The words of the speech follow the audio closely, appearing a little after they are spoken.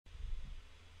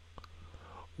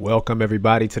Welcome,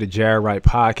 everybody, to the Jared Wright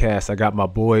podcast. I got my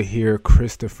boy here,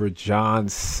 Christopher John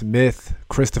Smith.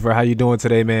 Christopher, how you doing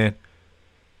today, man?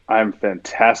 I'm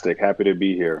fantastic. Happy to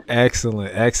be here.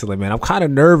 Excellent, man. I'm kind of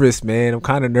nervous, man.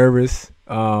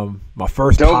 My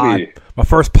first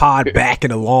pod back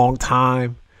in a long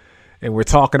time, and we're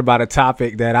talking about a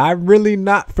topic that I'm really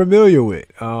not familiar with.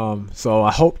 So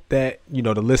I hope that the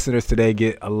listeners today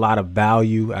get a lot of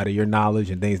value out of your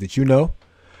knowledge and things that you know.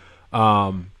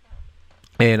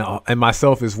 And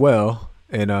myself as well,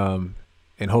 and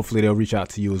hopefully they'll reach out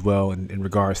to you as well in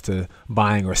regards to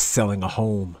buying or selling a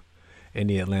home in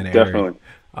the Atlanta area.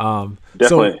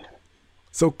 Definitely.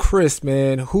 So Chris,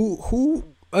 man, who?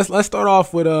 Let's start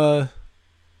off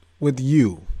with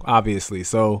you, obviously.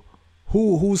 So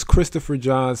who's Christopher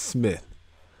John Smith?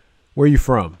 Where are you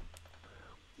from?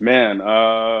 Man,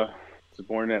 I was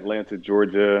born in Atlanta,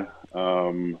 Georgia.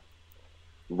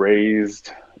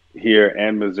 Raised here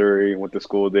in Missouri, went to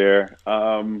school there.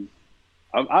 I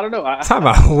don't know. Time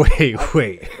out.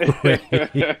 Wait.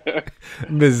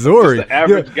 Missouri. Just the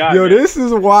average guy. Yo, this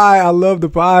is why I love the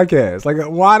podcast. Like,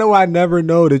 why do I never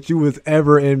know that you was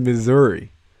ever in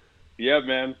Missouri? Yeah,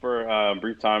 man, for a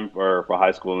brief time for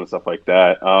high school and stuff like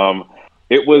that.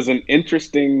 It was an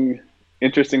interesting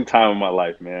time in my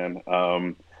life, man.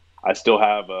 I still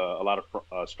have a lot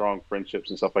of strong friendships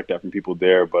and stuff like that from people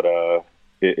there, but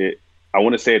I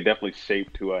want to say it definitely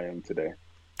shaped who I am today.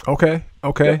 Okay.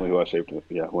 Definitely who I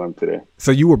am today.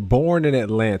 So you were born in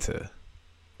Atlanta.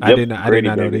 Yep, I did not know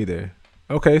that baby. either.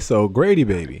 Okay, so Grady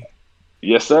baby.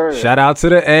 Yes, sir. Shout out to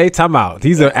the A. Time out.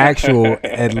 These are actual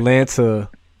Atlanta,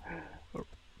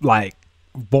 like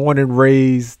born and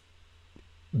raised,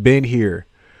 been here.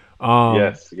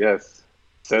 Yes.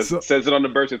 Says it on the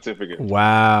birth certificate.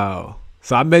 Wow.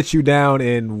 So I met you down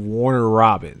in Warner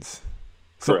Robins.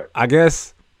 So Correct.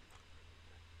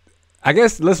 I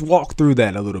guess let's walk through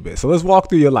that a little bit. So let's walk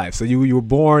through your life. So you were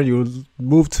born, you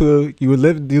lived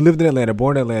in Atlanta,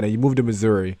 born in Atlanta, you moved to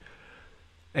Missouri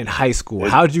in high school.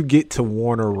 How'd you get to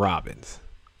Warner Robins?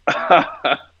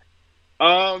 The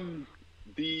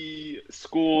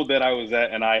school that I was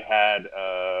at and I had,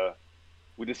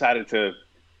 we decided to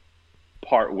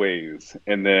part ways.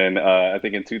 And then I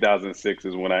think in 2006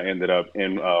 is when I ended up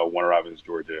in Warner Robins,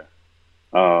 Georgia.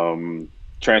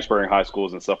 Transferring high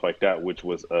schools and stuff like that, which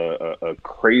was a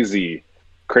crazy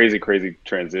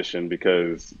transition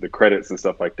because the credits and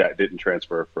stuff like that didn't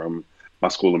transfer from my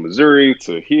school in Missouri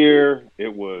to here.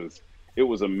 It was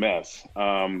a mess.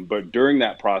 But during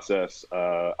that process,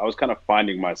 I was kind of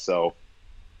finding myself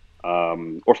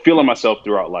or feeling myself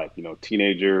throughout life.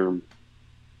 Teenager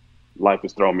life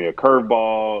is throwing me a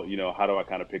curveball. How do I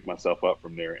kind of pick myself up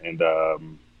from there? And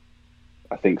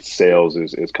I think sales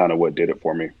is kind of what did it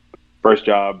for me. First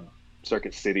job,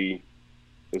 Circuit City,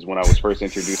 is when I was first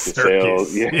introduced to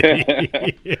sales.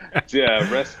 Yeah,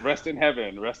 rest in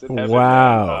heaven.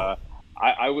 Wow.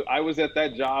 I was at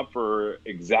that job for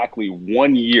exactly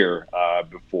 1 year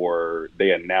before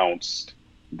they announced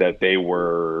that they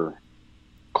were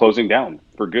closing down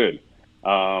for good.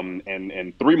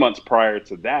 And 3 months prior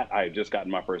to that, I had just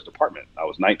gotten my first apartment. I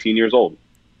was 19 years old,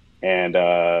 and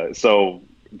so.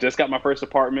 Just got my first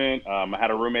apartment. I had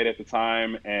a roommate at the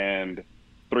time, and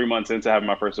 3 months into having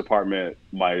my first apartment,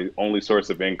 my only source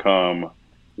of income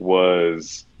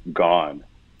was gone.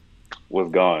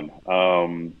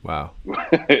 Wow.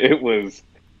 It was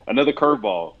another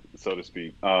curveball, so to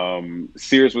speak.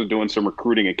 Sears was doing some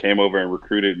recruiting and came over and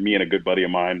recruited me and a good buddy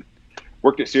of mine.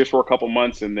 Worked at Sears for a couple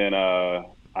months, and then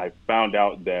I found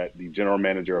out that the general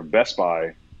manager of Best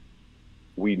Buy,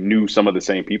 we knew some of the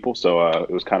same people, so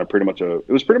it was pretty much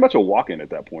a walk-in at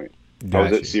that point. Gotcha. I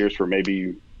was at Sears for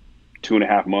maybe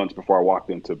 2.5 months before I walked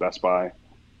into Best Buy,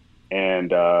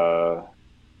 and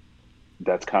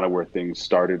that's kind of where things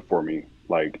started for me.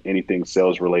 Like anything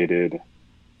sales related,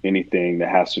 anything that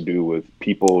has to do with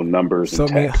people, numbers, and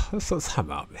tech. So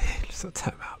time out, man.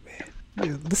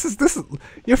 This is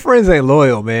your friends ain't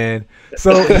loyal, man.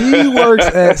 So he works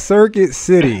at Circuit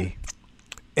City.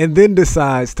 And then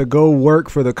decides to go work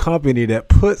for the company that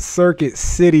put Circuit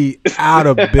City out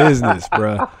of business,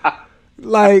 bro.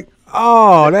 Like,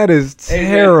 oh, that is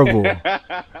terrible.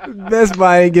 Best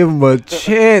Buy ain't give him a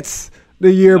chance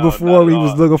the year before he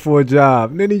was looking for a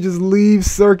job. And then he just leaves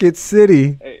Circuit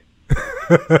City. Hey,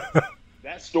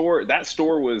 that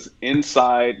store was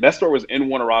in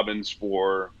Warner Robins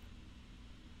for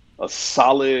a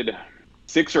solid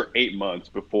 6 or 8 months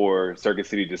before Circuit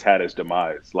City just had its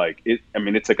demise.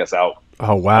 It took us out.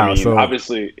 Oh wow! So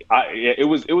obviously, it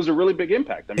was a really big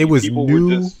impact. It was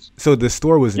new. So the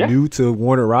store was new to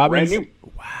Warner Robins. Brand new.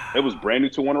 Wow! It was brand new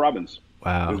to Warner Robins.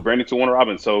 Wow! It was brand new to Warner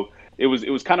Robins. So it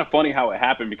was kind of funny how it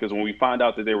happened because when we found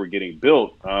out that they were getting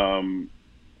built,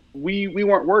 we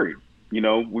weren't worried. We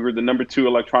were the number two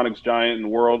electronics giant in the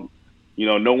world.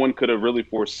 No one could have really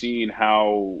foreseen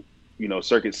how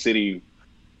Circuit City.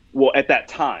 Well, at that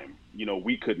time,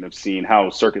 we couldn't have seen how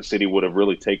Circuit City would have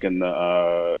really taken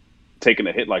a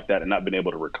hit like that and not been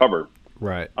able to recover.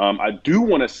 Right. I do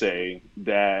want to say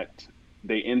that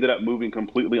they ended up moving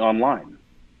completely online.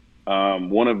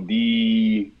 One of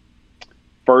the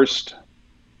first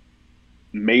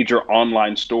major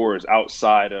online stores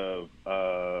outside of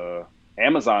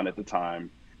Amazon at the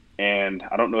time. And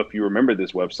I don't know if you remember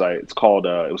this website.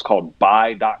 It was called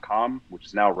buy.com, which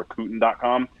is now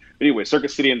Rakuten.com. Anyway, Circuit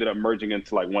City ended up merging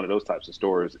into like one of those types of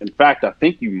stores. In fact, I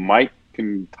think you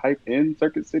can type in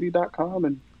circuitcity.com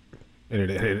and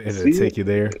it'll take you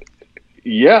there.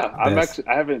 Yeah, I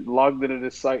haven't logged into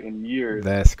this site in years.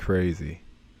 That's crazy.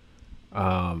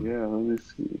 Yeah, let me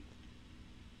see.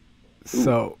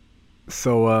 So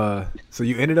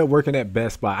you ended up working at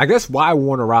Best Buy. I guess why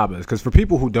Warner Robins? Because for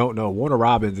people who don't know, Warner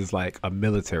Robins is like a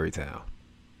military town.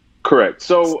 Correct.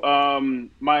 So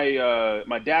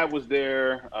my dad was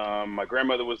there. My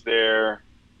grandmother was there.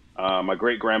 My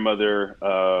great grandmother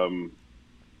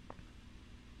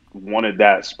wanted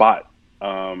that spot.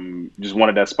 Just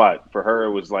wanted that spot. For her,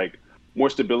 it was like more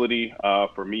stability.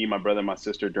 For me, my brother, and my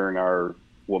sister during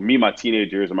my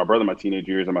teenage years, and my brother, my teenage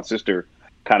years, and my sister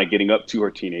kind of getting up to her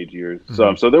teenage years.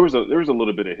 Mm-hmm. So there was a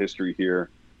little bit of history here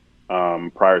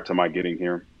prior to my getting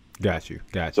here. Got you.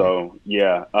 So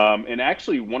yeah, and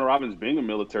actually, Warner Robins being a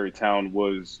military town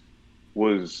was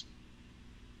good,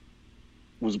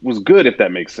 if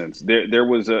that makes sense. There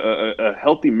was a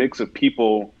healthy mix of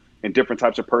people and different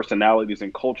types of personalities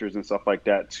and cultures and stuff like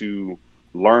that to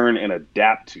learn and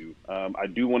adapt to. I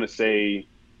do want to say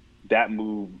that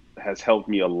move has helped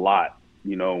me a lot,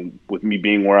 with me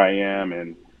being where I am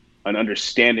and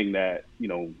understanding that,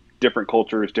 different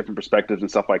cultures, different perspectives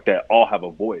and stuff like that all have a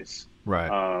voice.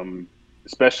 Right.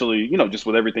 Especially, just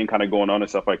with everything kind of going on and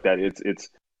stuff like that.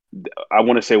 I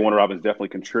want to say Warner Robins definitely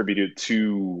contributed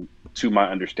to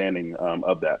my understanding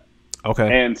of that.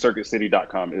 Okay. And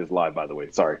CircuitCity.com is live, by the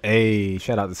way. Sorry. Hey,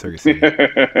 shout out to Circuit City.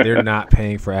 They're not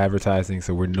paying for advertising,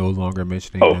 so we're no longer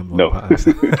mentioning them. No.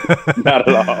 Not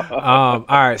at all. All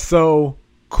right. So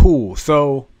cool.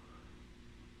 So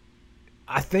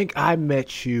I think I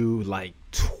met you like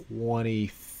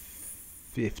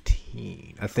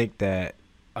 2015. I think that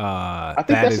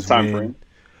that's the time frame.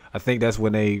 I think that's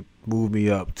when they moved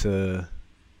me up to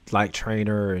like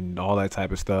trainer and all that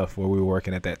type of stuff where we were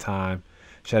working at that time.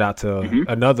 Shout out to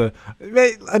another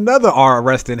R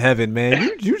rest in heaven,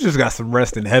 man. You just got some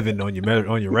rest in heaven on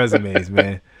your resumes,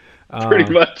 man.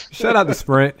 Pretty much. Shout out to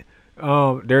Sprint.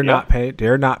 They're not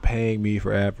paying me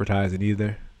for advertising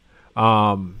either.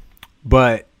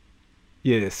 But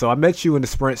yeah, so I met you in the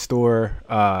Sprint store.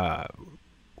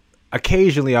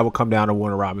 Occasionally I would come down to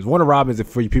Warner Robins. Warner Robins,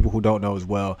 for you people who don't know as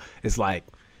well, is like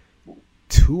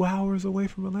 2 hours away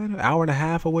from Atlanta, hour and a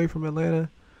half away from Atlanta.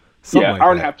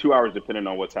 Hour and a half, 2 hours, depending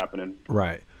on what's happening.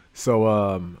 Right. So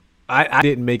I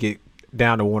didn't make it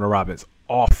down to Warner Robins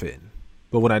often,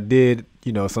 but when I did,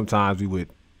 sometimes we would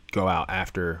go out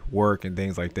after work and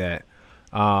things like that.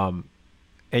 And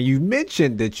you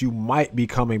mentioned that you might be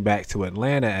coming back to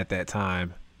Atlanta at that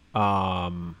time. I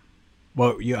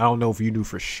don't know if you knew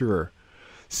for sure.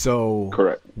 So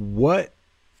correct. What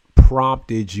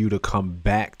prompted you to come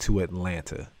back to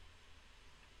Atlanta?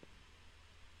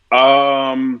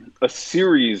 A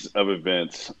series of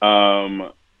events. I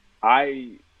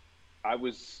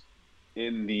was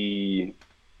in the,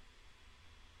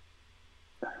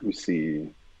 let me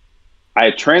see. I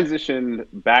had transitioned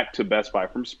back to Best Buy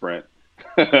from Sprint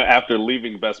after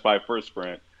leaving Best Buy for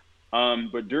Sprint.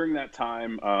 But during that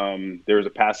time, there was a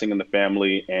passing in the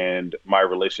family and my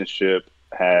relationship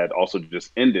had also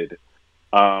just ended.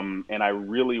 And I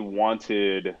really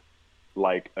wanted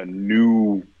like a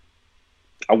new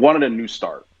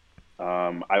start.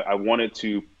 I wanted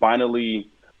to finally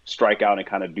strike out and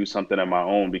kind of do something on my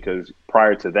own, because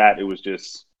prior to that, I was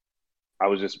just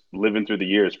filling through the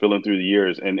years.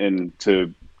 And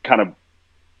to kind of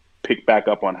pick back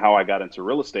up on how I got into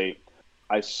real estate,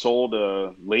 I sold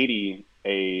a lady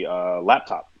a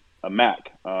laptop, a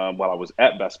Mac, while I was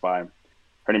at Best Buy.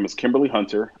 Her name is Kimberly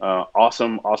Hunter.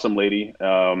 Awesome lady.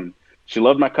 She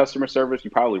loved my customer service. You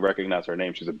probably recognize her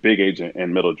name. She's a big agent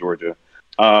in Middle Georgia.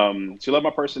 She loved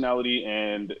my personality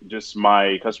and just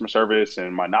my customer service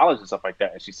and my knowledge and stuff like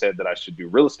that. And she said that I should do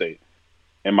real estate.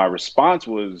 And my response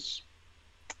was,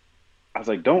 I was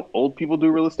like, don't old people do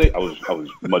real estate? I was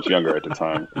much younger at the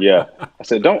time. Yeah. I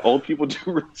said, don't old people do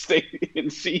real estate?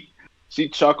 And she she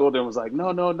chuckled and was like,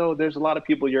 no, no, no, there's a lot of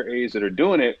people your age that are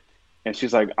doing it. And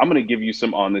she's like, I'm going to give you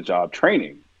some on the job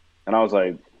training. And I was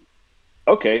like,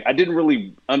 okay. I didn't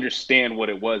really understand what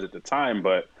it was at the time,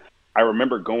 but I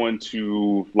remember going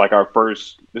to like our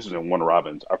first, this was in Warner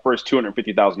Robins, our first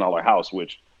 $250,000 house,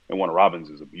 which in Warner Robins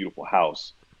is a beautiful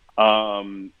house.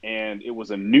 And it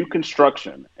was a new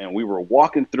construction, and we were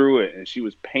walking through it, and she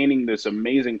was painting this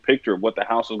amazing picture of what the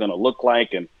house was going to look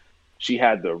like. And she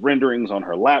had the renderings on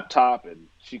her laptop, and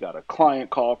she got a client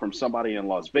call from somebody in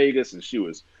Las Vegas, and she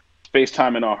was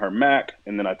FaceTiming on her Mac.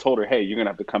 And then I told her, hey, you're going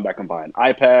to have to come back and buy an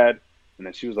iPad. And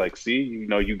then she was like, see, you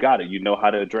know, you got it. You know how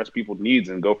to address people's needs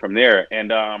and go from there.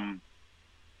 And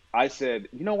I said,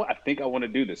 you know what? I think I want to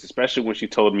do this, especially when she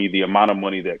told me the amount of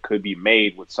money that could be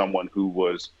made with someone who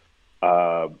was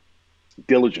uh,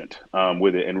 diligent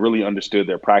with it and really understood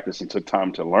their practice and took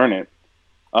time to learn it.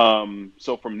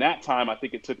 So from that time, I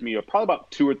think it took me probably about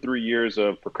 2 or 3 years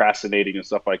of procrastinating and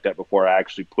stuff like that before I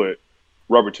actually put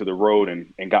rubber to the road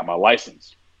and got my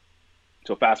license.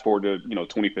 So fast forward to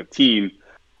 2015.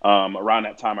 Around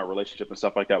that time, my relationship and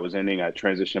stuff like that was ending. I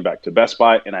transitioned back to Best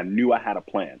Buy, and I knew I had a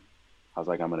plan. I was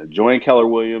like, I'm going to join Keller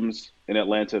Williams in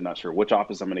Atlanta. Not sure which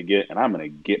office I'm going to get, and I'm going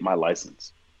to get my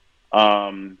license.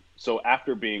 So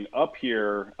after being up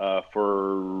here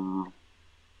for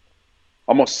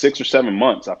almost 6 or 7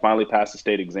 months, I finally passed the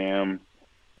state exam,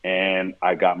 and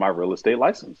I got my real estate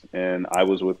license. And I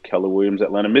was with Keller Williams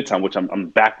Atlanta Midtown, which I'm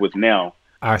back with now.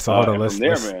 All right, so hold on. And from Let's there,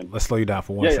 let's man. let's slow you down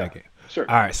for one Yeah, yeah, second. sure.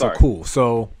 All right, so Sorry. cool.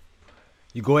 So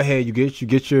you go ahead,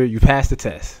 you pass the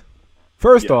test.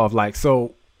 First Yeah. off, like,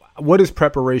 so what is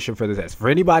preparation for the test? For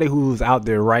anybody who's out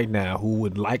there right now who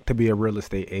would like to be a real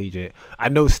estate agent, I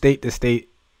know state to state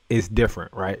is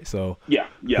different, right? So Yeah.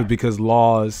 Yeah. because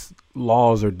laws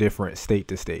are different state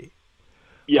to state.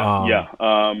 Yeah. Um,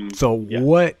 Yeah. so Yeah.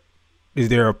 what is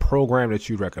there a program that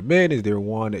you recommend? Is there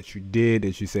one that you did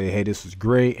that you say, hey, this was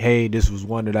great? Hey, this was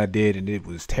one that I did and it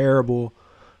was terrible.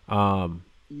 Um,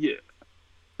 Yeah.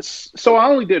 So I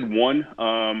only did one.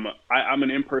 I'm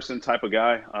an in-person type of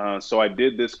guy. So I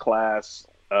did this class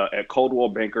at Coldwell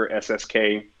Banker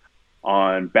SSK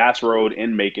on Bass Road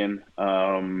in Macon.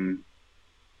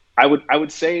 I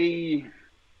would say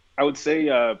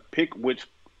pick which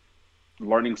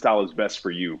learning style is best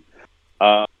for you.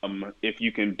 If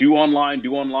you can do online,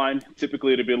 do online.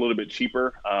 Typically, it'll be a little bit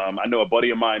cheaper. I know a buddy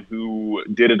of mine who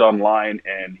did it online,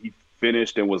 and he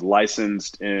finished and was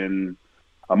licensed in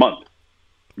a month.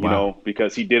 wow.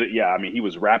 Because he did it. Yeah, I mean, he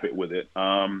was rapid with it.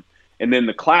 And then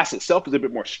the class itself is a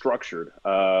bit more structured.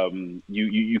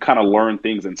 You kind of learn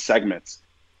things in segments.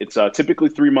 It's typically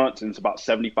 3 months, and it's about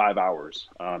 75 hours.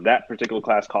 That particular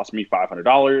class cost me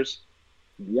 $500.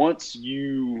 Once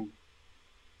you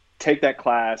take that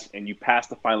class and you pass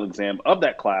the final exam of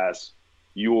that class,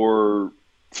 your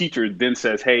teacher then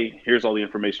says, hey, here's all the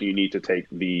information you need to take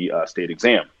the state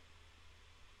exam.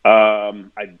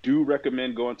 I do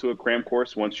recommend going to a cram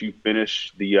course once you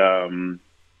finish the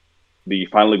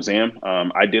final exam.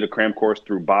 I did a cram course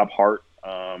through Bob Hart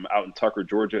out in Tucker,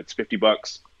 Georgia. It's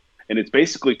 $50, and it's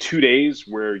basically 2 days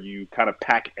where you kind of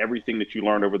pack everything that you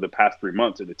learned over the past 3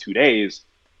 months into 2 days,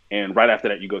 and right after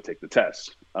that, you go take the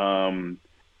test.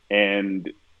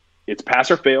 And it's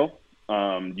pass or fail.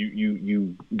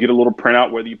 You get a little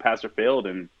printout whether you pass or failed,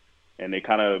 and they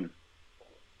kind of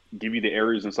give you the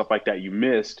areas and stuff like that you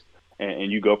missed, and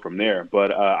you go from there.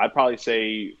 But I'd probably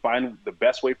say find the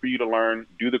best way for you to learn,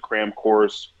 do the cram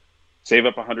course, save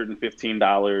up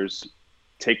 $115,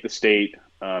 take the state,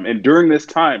 and during this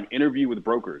time, interview with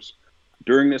brokers.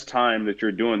 During this time that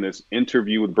you're doing this,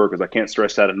 interview with brokers. I can't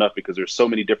stress that enough because there's so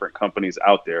many different companies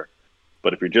out there.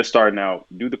 But if you're just starting out,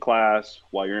 do the class.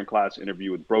 While you're in class,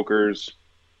 interview with brokers,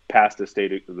 pass the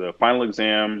final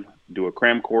exam, do a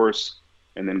cram course,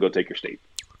 and then go take your state.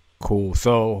 Cool.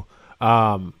 So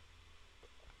now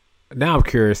I'm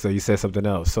curious. So you said something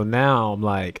else. So now I'm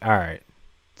like, all right.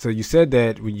 So you said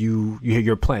that when you hear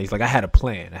your plan, it's like I had a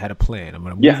plan. I'm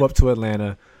gonna move Yeah, up to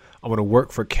Atlanta. I'm gonna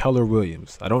work for Keller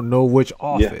Williams. I don't know which yeah.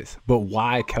 office, but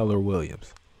why Keller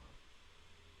Williams?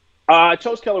 I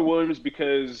chose Keller Williams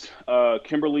because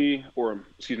Kimberly, or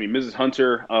excuse me, Mrs.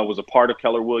 Hunter, was a part of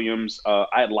Keller Williams.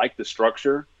 I liked the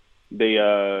structure. They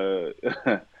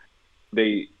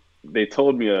they they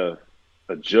told me a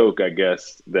joke, I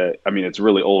guess, that I mean it's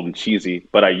really old and cheesy,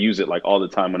 but I use it like all the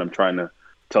time when I'm trying to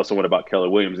tell someone about Keller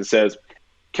Williams. It says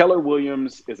Keller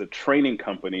Williams is a training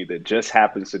company that just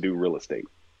happens to do real estate.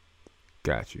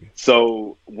 Got you.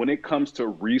 So when it comes to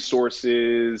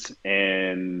resources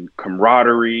and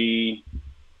camaraderie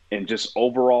and just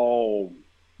overall,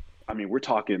 I mean, we're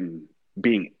talking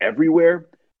being everywhere.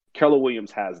 Keller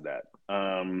Williams has that.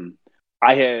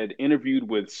 I had interviewed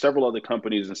with several other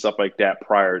companies and stuff like that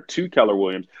prior to Keller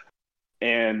Williams,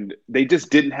 and they just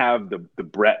didn't have the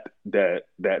breadth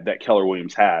that Keller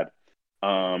Williams had.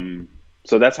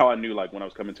 So that's how I knew, like, when I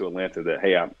was coming to Atlanta, that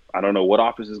hey, I don't know what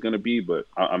office is going to be, but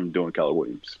I'm doing Keller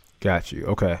Williams. Got you.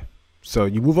 Okay. So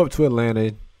you move up to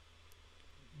Atlanta,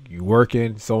 you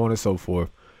working, so on and so forth.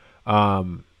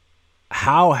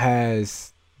 How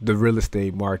has the real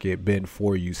estate market been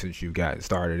for you since you got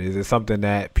started? Is it something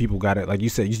that people got to, like you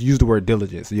said, you use the word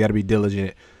diligent. So you got to be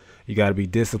diligent. You got to be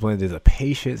disciplined. Is it a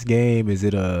patience game? Is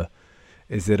it a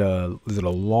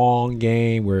long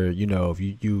game where, if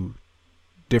you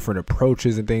different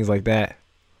approaches and things like that?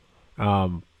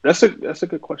 That's a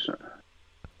good question.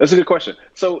 That's a good question.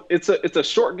 So it's a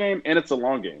short game and it's a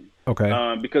long game.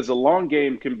 Okay. Because the long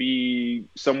game can be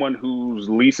someone whose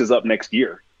lease is up next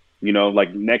year,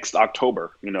 like next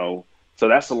October, So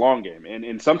that's the long game.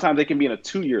 And sometimes they can be in a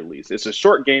 2-year lease. It's a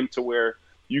short game to where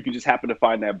you can just happen to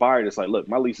find that buyer that's like, look,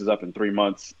 my lease is up in 3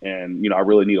 months and, I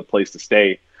really need a place to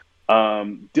stay.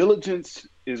 Diligence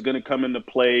is going to come into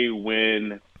play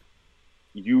when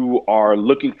you are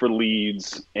looking for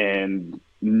leads and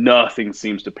nothing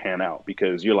seems to pan out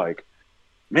because you're like,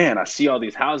 man, I see all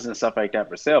these houses and stuff like that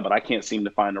for sale, but I can't seem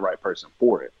to find the right person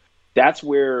for it. That's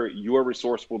where your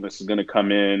resourcefulness is going to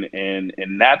come in.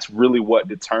 And that's really what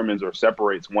determines or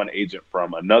separates one agent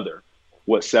from another.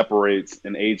 What separates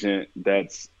an agent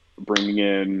that's bringing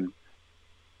in,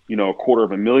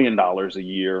 $250,000 a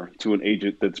year to an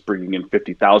agent that's bringing in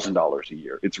 $50,000 a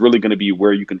year. It's really going to be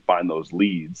where you can find those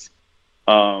leads.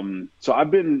 So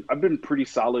I've been pretty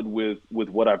solid with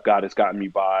what I've got. It's gotten me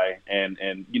by and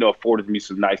afforded me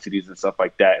some niceties and stuff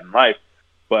like that in life.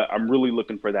 But I'm really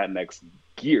looking for that next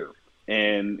gear.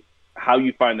 And how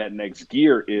you find that next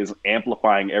gear is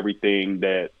amplifying everything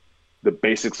that the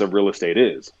basics of real estate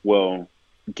is. Well,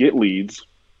 get leads,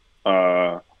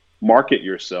 market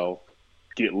yourself,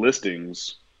 get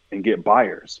listings, and get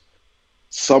buyers.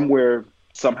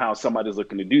 Somehow somebody's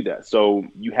looking to do that. So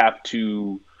you have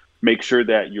to make sure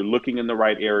that you're looking in the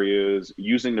right areas,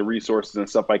 using the resources and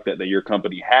stuff like that your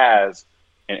company has,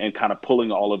 and kind of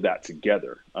pulling all of that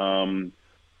together.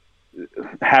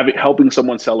 Helping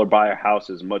someone sell or buy a house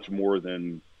is much more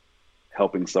than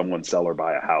helping someone sell or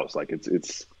buy a house. Like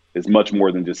it's much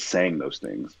more than just saying those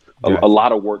things. A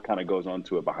lot of work kind of goes on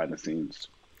to it behind the scenes.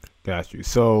 Got you.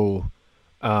 So,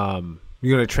 we're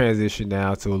gonna transition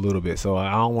now to a little bit. So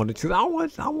I don't want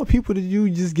people to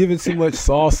just giving too much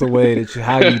sauce away that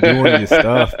how you doing your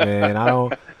stuff, man. I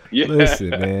don't. Yeah.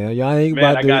 Listen, man. Y'all ain't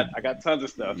about to. I got tons of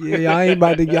stuff. Yeah, y'all ain't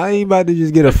about to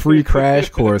just get a free crash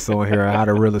course on here how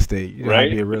to real estate, how to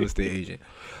be a real estate agent.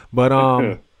 But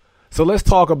so let's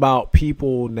talk about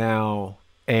people now,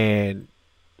 and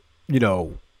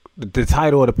the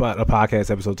title of the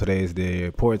podcast episode today is the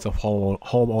importance of home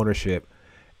ownership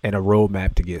and a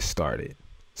roadmap to get started.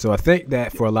 So I think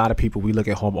that for a lot of people, we look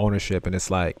at home ownership and it's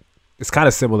kind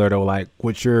of similar to like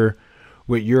what your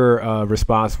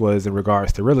response was in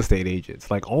regards to real estate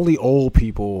agents. Like only old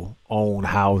people own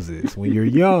houses. When you're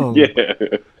young,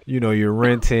 you're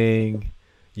renting,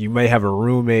 you may have a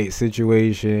roommate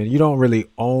situation. You don't really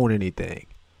own anything.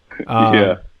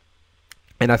 And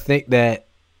I think that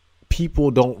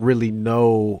people don't really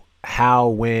know how,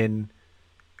 when,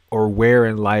 or where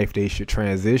in life they should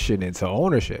transition into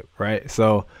ownership, right?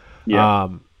 So,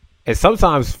 and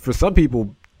sometimes for some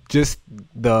people, just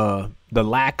the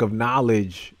lack of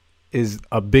knowledge is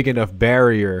a big enough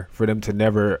barrier for them to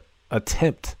never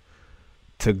attempt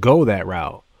to go that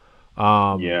route.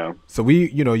 So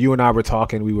you and I were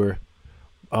talking, we were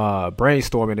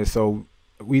brainstorming, and so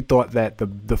we thought that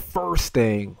the first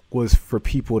thing was for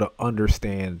people to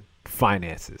understand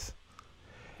finances.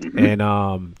 Mm-hmm.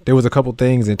 And there was a couple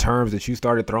things in terms that you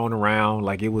started throwing around,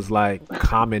 like it was like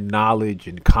common knowledge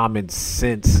and common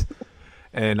sense,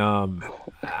 and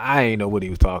I ain't know what he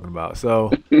was talking about.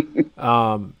 So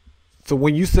so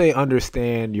when you say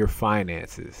understand your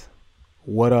finances,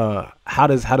 how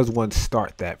does one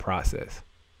start that process?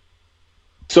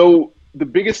 So the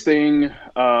biggest thing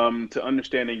to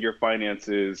understanding your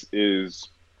finances is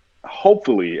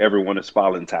hopefully everyone is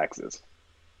filing taxes.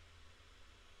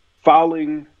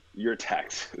 Filing your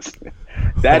taxes.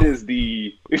 That is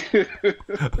the.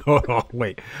 Hold on,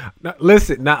 wait. Now,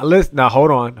 listen. Now,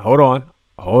 hold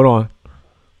on.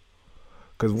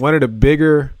 Because one of the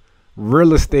bigger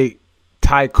real estate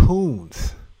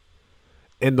tycoons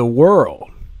in the world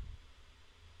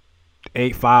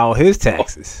ain't filed his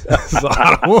taxes. So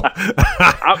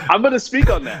I'm going to speak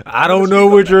on that. I don't know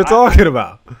what you're talking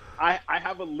about. I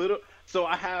have a little. So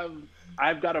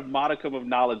I've got a modicum of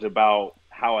knowledge about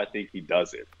how I think he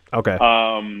does it. Okay.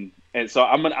 And so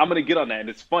I'm gonna get on that, and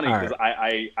it's funny All because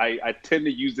right. I tend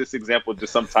to use this example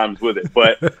just sometimes with it.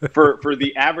 But for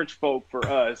the average folk, for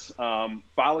us,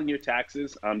 filing your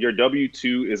taxes, your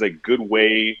W-2 is a good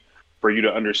way for you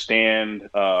to understand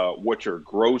what your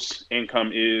gross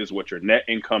income is, what your net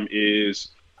income is,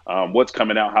 what's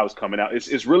coming out, how it's coming out.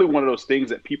 It's really one of those things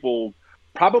that people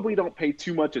probably don't pay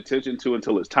too much attention to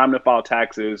until it's time to file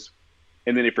taxes,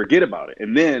 and then they forget about it.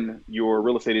 And then your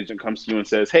real estate agent comes to you and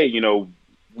says, "Hey,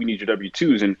 we need your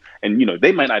W-2s," and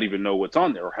they might not even know what's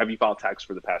on there, or have you filed tax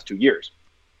for the past 2 years.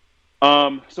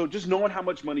 So just knowing how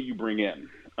much money you bring in.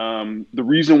 The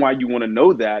reason why you want to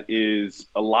know that is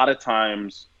a lot of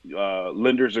times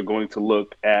lenders are going to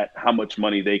look at how much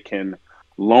money they can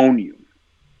loan you.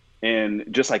 And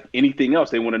just like anything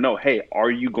else, they want to know, hey, are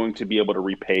you going to be able to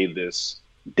repay this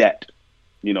debt?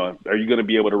 Are you going to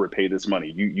be able to repay this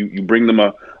money? You bring them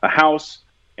a house,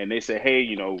 and they say,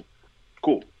 hey,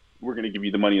 cool, we're going to give you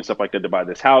the money and stuff like that to buy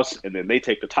this house. And then they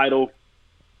take the title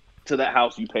to that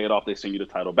house, you pay it off, they send you the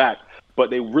title back. But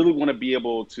they really want to be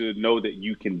able to know that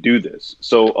you can do this.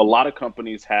 So a lot of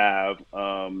companies have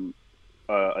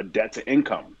a debt to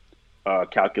income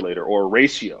calculator or a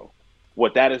ratio.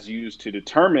 What that is used to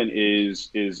determine is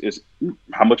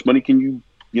how much money can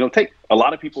you take. A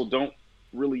lot of people don't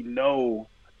really know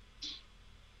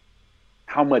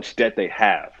how much debt they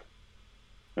have.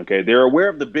 Okay, they're aware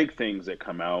of the big things that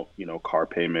come out, car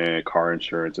payment, car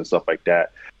insurance, and stuff like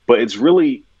that. But it's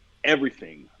really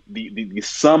everything, the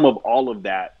sum of all of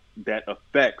that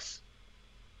affects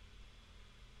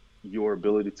your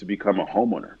ability to become a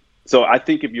homeowner. So I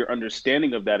think if you're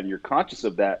understanding of that and you're conscious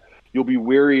of that, you'll be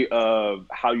wary of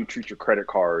how you treat your credit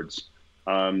cards.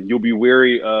 You'll be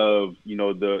wary of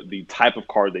the type of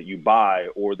car that you buy,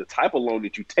 or the type of loan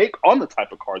that you take on the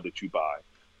type of car that you buy.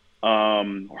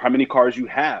 Or how many cars you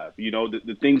have,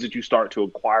 the things that you start to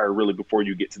acquire really before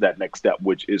you get to that next step,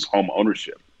 which is home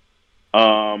ownership.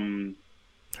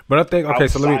 But I think okay.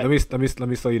 So Outside, let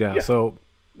me slow you down. yeah, So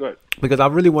go ahead. because I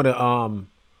really want to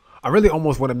I really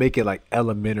almost want to make it like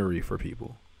elementary for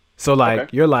people. So Okay.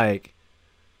 like you're like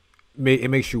it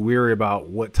makes you weary about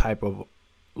what type of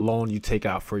loan you take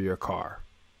out for your car.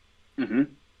 Hmm.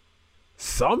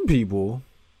 Some people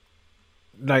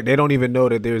like they don't even know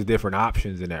that there's different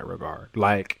options in that regard.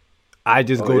 Like I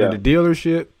just Oh go to yeah. the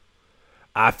dealership,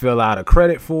 I fill out a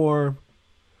credit form,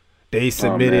 they Oh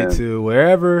submit it man. to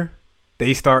wherever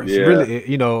they start Yeah.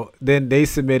 really then they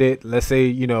submit it. Let's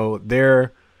say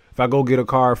they're if I go get a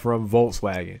car from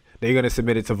Volkswagen, they're gonna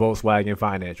submit it to Volkswagen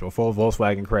Financial for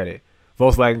Volkswagen Credit.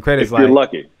 Volkswagen Credit's If you're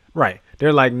like, lucky. right,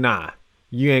 they're like, nah,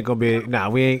 you ain't gonna be,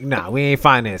 we ain't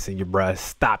financing you, bruh,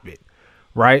 stop it.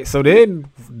 Right. So then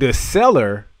the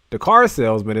seller, the car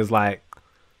salesman, is like,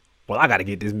 well, I gotta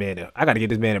get this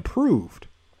man approved.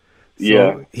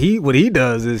 Yeah. So what he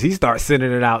does is he starts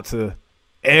sending it out to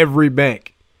every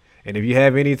bank. And if you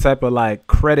have any type of like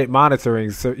credit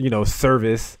monitoring,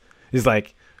 service, it's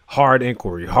like hard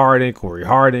inquiry, hard inquiry,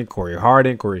 hard inquiry, hard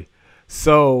inquiry.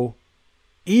 So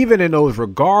even in those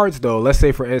regards, though, let's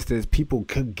say for instance, people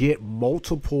could get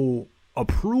multiple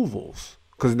approvals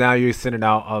because now you're sending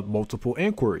out multiple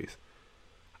inquiries.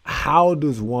 How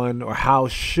does one, or how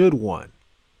should one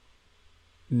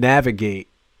navigate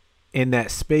in that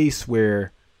space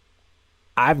where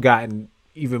I've gotten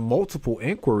even multiple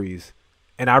inquiries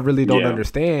and I really don't Yeah.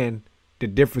 understand the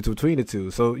difference between the two?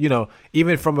 So,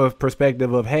 even from a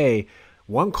perspective of, hey,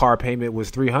 one car payment was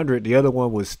 300, the other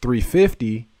one was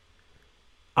 350.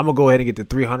 I'm gonna go ahead and get the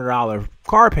 $300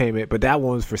 car payment, but that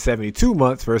one's for 72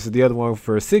 months versus the other one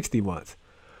for 60 months.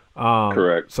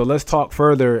 Correct. So let's talk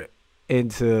further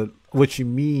into what you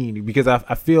mean, because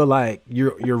I feel like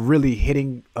you're really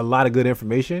hitting a lot of good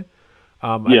information.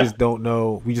 I Yeah. just don't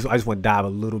know. I just want to dive a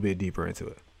little bit deeper into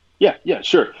it. Yeah, yeah,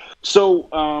 sure. So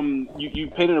you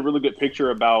painted a really good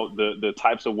picture about the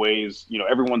types of ways,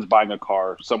 everyone's buying a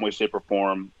car some way, shape, or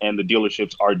form, and the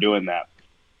dealerships are doing that.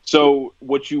 So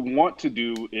what you want to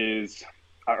do is,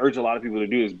 I urge a lot of people to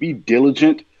do is be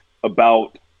diligent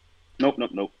about, nope,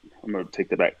 nope, nope. I'm going to take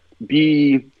that back.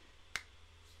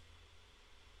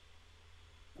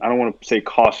 I don't want to say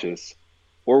cautious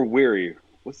or wary.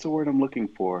 What's the word I'm looking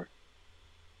for?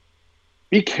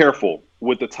 Be careful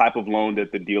with the type of loan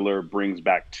that the dealer brings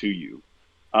back to you.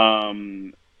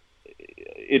 Um,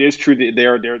 it is true that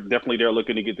they're definitely there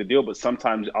looking to get the deal, but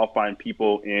sometimes I'll find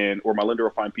people in, or my lender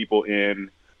will find people in,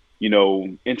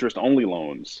 interest only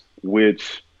loans,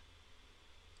 which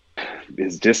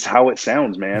is just how it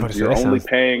sounds, I'm about man. to say You're that only sounds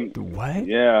paying, what?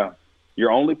 yeah,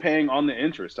 you're only paying on the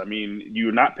interest. I mean,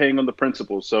 you're not paying on the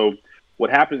principal. So what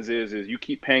happens is you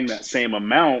keep paying that same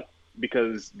amount,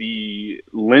 because the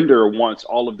lender wants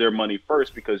all of their money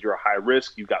first because you're a high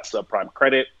risk, you've got subprime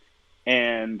credit,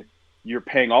 and you're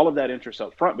paying all of that interest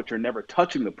up front, but you're never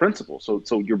touching the principal. So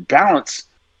your balance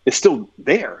is still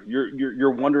there.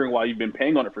 You're wondering why you've been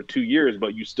paying on it for 2 years,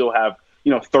 but you still have,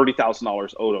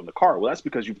 $30,000 owed on the car. Well, that's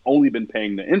because you've only been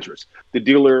paying the interest. The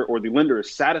dealer or the lender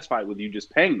is satisfied with you just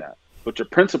paying that, but your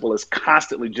principal is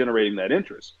constantly generating that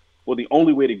interest. Well, the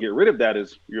only way to get rid of that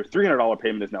is your $300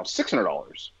 payment is now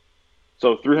 $600.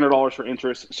 So $300 for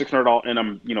interest, $600, and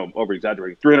I'm, over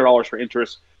exaggerating, $300 for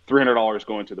interest, $300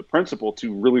 going to the principal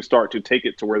to really start to take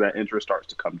it to where that interest starts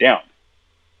to come down.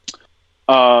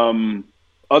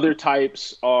 Other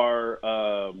types are,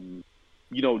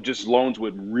 just loans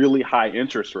with really high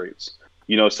interest rates,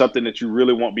 something that you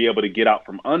really won't be able to get out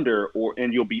from under,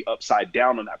 and you'll be upside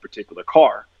down on that particular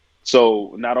car.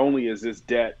 So not only is this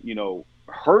debt,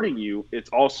 hurting you, it's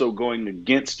also going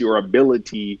against your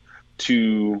ability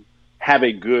to have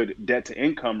a good debt to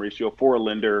income ratio for a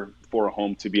lender for a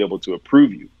home to be able to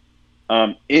approve you.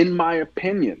 In my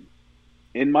opinion,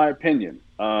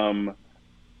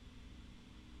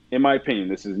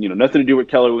 this is, nothing to do with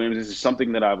Keller Williams. This is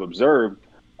something that I've observed.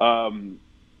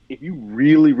 If you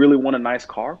really, really want a nice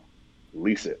car,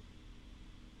 lease it.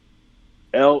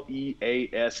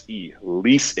 LEASE,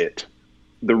 lease it.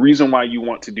 The reason why you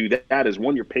want to do that is,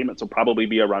 one, your payments will probably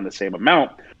be around the same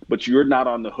amount, but you're not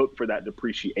on the hook for that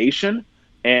depreciation,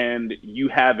 and you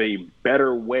have a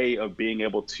better way of being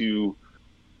able to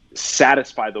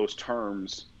satisfy those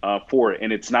terms for it.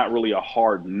 And it's not really a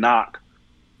hard knock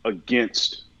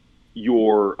against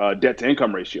your debt to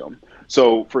income ratio.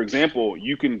 So, for example,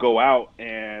 you can go out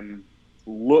and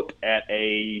look at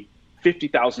a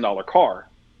 $50,000 car.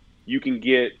 You can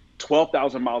get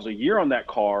 12,000 miles a year on that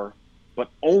car, but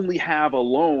only have a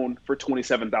loan for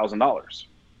 $27,000. Does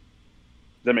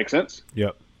that make sense?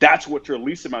 Yep. That's what your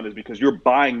lease amount is, because you're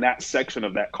buying that section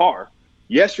of that car.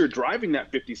 Yes, you're driving that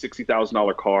 $50,000,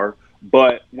 $60,000 car,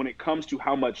 but when it comes to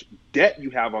how much debt you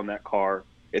have on that car,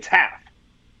 it's half.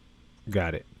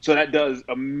 Got it. So that does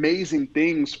amazing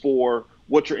things for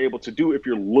what you're able to do if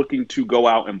you're looking to go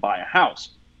out and buy a house.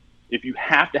 If you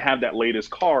have to have that latest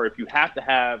car, if you have to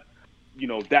have,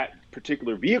 that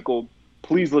particular vehicle,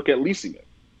 please look at leasing it.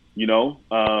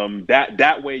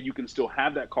 That way you can still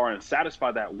have that car and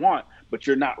satisfy that want, but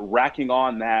you're not racking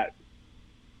on that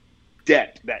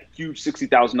debt, that huge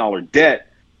 $60,000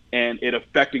 debt, and it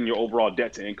affecting your overall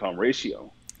debt to income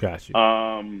ratio. Got you.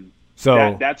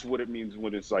 So that's what it means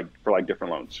when it's like for like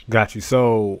different loans. Got you.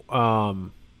 I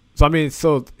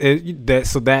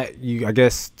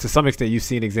guess to some extent you've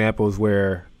seen examples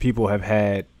where people have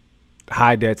had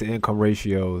high debt to income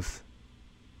ratios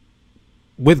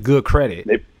with good credit.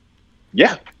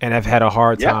 And have had a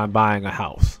hard time buying a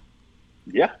house.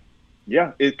 Yeah.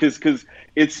 Because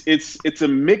it's a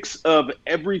mix of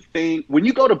everything. When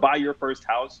you go to buy your first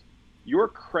house, your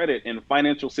credit and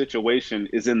financial situation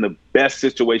is in the best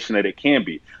situation that it can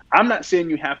be. I'm not saying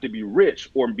you have to be rich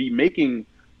or be making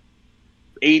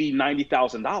 $80,000,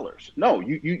 $90,000. No,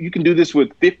 you can do this with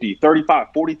 $50,000,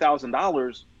 $35,000,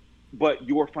 $40,000, but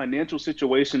your financial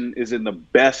situation is in the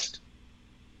best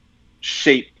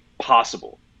shape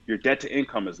possible. Your debt to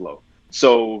income is low.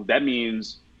 So that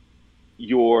means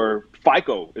your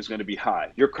FICO is going to be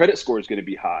high. Your credit score is going to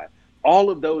be high.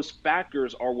 All of those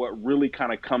factors are what really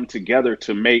kind of come together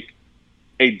to make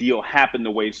a deal happen the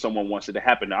way someone wants it to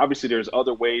happen. Now, obviously, there's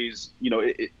other ways, you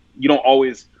don't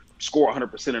always score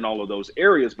 100% in all of those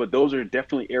areas, but those are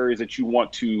definitely areas that you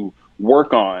want to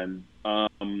work on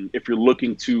if you're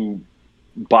looking to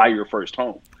buy your first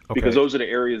home. Okay. Because those are the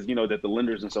areas, that the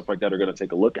lenders and stuff like that are going to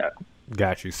take a look at.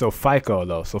 Got you. So FICO,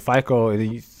 though. So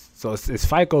is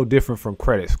FICO different from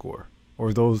credit score? Or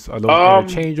are those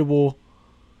interchangeable?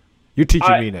 You're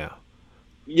teaching me now.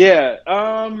 Yeah.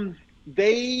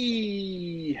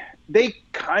 They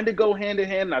kind of go hand in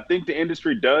hand. And I think the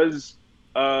industry does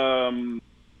kind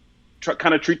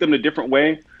of treat them a different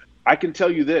way. I can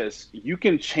tell you this. You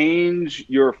can change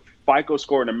your FICO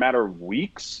score in a matter of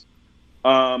weeks.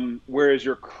 Whereas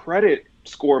your credit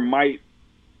score might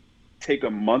take a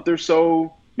month or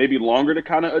so, maybe longer to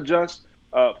kind of adjust.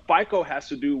 FICO has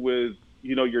to do with,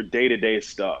 your day-to-day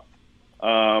stuff.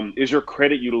 Is your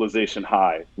credit utilization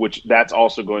high? Which that's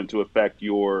also going to affect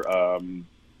your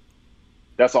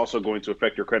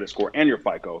credit score and your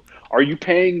FICO. Are you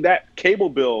paying that cable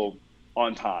bill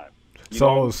on time?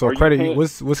 So credit,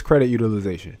 what's credit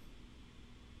utilization?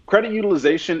 Credit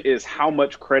utilization is how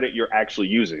much credit you're actually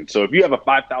using. So if you have a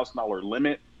 $5,000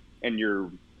 limit and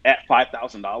you're at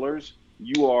 $5,000,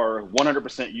 you are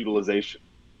 100% utilization.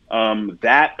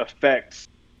 That affects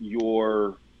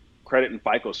your credit and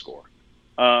FICO score.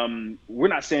 We're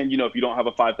not saying, if you don't have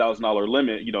a $5,000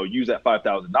 limit, use that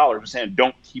 $5,000. We're saying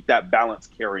don't keep that balance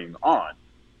carrying on.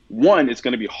 One, it's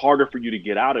going to be harder for you to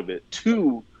get out of it.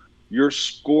 Two, your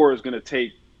score is going to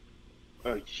take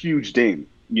a huge ding,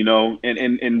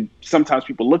 and sometimes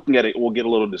people looking at it will get a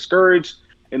little discouraged,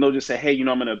 and they'll just say, hey,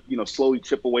 I'm going to, slowly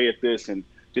chip away at this and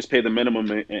just pay the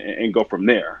minimum and go from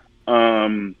there.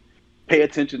 Pay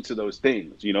attention to those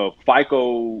things.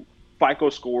 FICO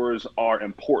scores are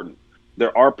important.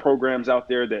 There are programs out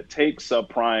there that take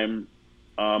subprime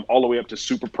all the way up to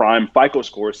super prime FICO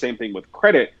scores. Same thing with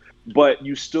credit, but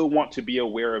you still want to be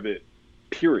aware of it,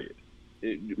 period.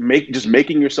 Just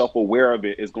making yourself aware of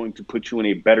it is going to put you in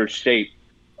a better shape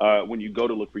when you go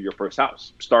to look for your first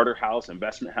house. Starter house,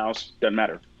 investment house, doesn't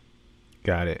matter.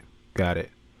 Got it.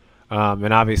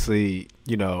 And obviously,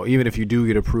 even if you do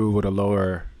get approved with a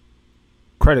lower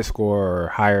credit score or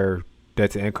higher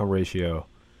debt to income ratio,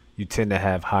 you tend to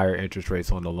have higher interest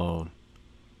rates on the loan.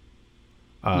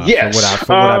 Yes.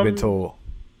 From what I've been told.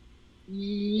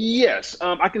 Yes.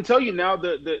 I can tell you now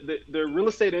the real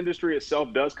estate industry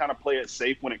itself does kind of play it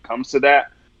safe when it comes to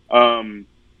that.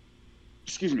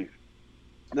 Excuse me.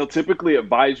 They'll typically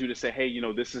advise you to say, hey,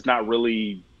 this is not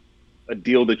really a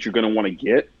deal that you're going to want to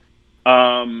get.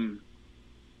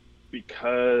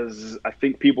 Because I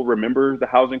think people remember the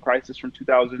housing crisis from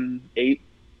 2008.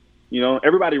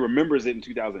 Everybody remembers it in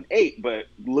 2008, but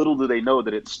little do they know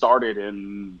that it started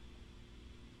in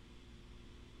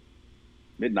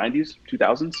mid-90s,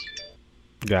 2000s.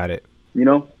 Got it.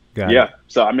 Got it.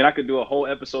 So, I could do a whole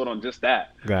episode on just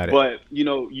that. Got it. But,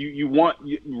 you want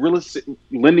real estate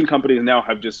lending companies now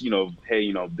have just,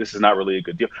 hey, this is not really a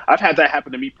good deal. I've had that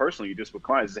happen to me personally, just with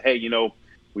clients. Hey,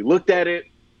 we looked at it.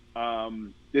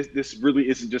 This really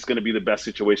isn't just going to be the best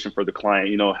situation for the client.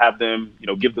 Have them,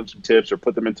 give them some tips or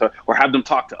put them into, or have them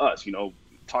talk to us,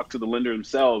 talk to the lender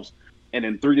themselves. And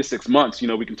in 3 to 6 months,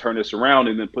 we can turn this around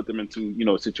and then put them into,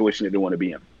 a situation they don't want to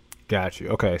be in. Got you.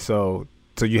 Okay. So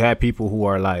you have people who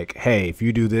are like, hey, if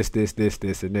you do this,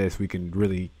 and this, we can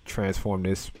really transform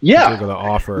this particular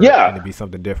offer and it be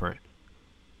something different.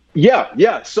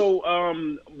 Yeah. So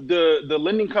the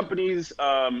lending companies,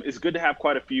 it's good to have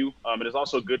quite a few. It is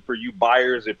also good for you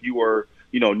buyers if you are,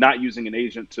 not using an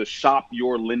agent to shop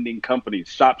your lending companies.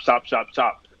 Shop.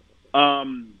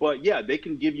 But yeah, they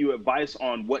can give you advice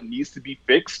on what needs to be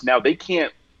fixed. Now they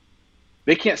can't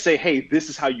say, hey, this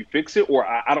is how you fix it, or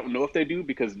I don't know if they do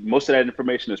because most of that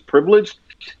information is privileged.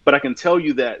 But I can tell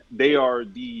you that they are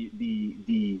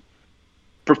the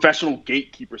professional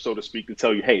gatekeeper, so to speak, to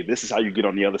tell you, hey, this is how you get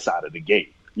on the other side of the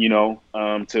gate,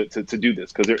 to do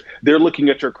this, because they're looking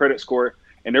at your credit score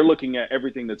and they're looking at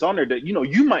everything that's on there that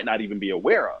you might not even be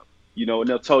aware of, and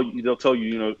they'll tell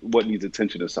you what needs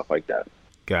attention and stuff like that.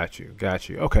 Got you.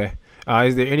 Okay.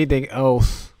 Is there anything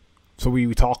else? So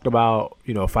we talked about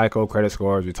FICO credit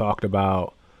scores. We talked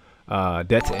about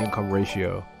debt to income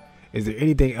ratio. Is there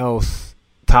anything else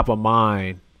top of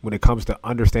mind when it comes to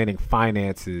understanding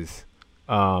finances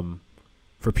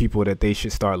for people that they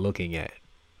should start looking at?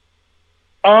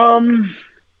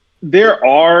 There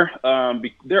are,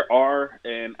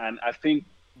 and I think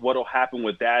what'll happen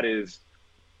with that is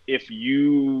if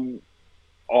you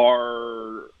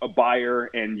are a buyer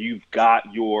and you've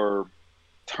got your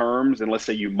terms, and let's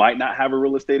say you might not have a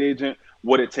real estate agent,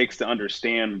 what it takes to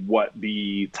understand what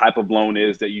the type of loan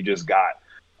is that you just got.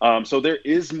 So there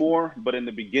is more, but in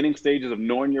the beginning stages of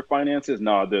knowing your finances,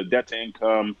 the debt to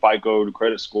income, FICO, the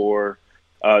credit score,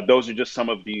 those are just some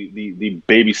of the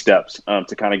baby steps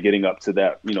to kind of getting up to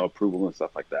that, approval and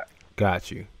stuff like that.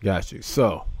 Got you.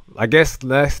 So I guess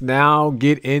let's now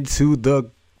get into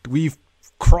we've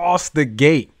crossed the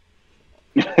gate.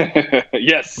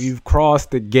 Yes. We've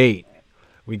crossed the gate.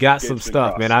 We got some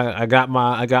stuff, man. I got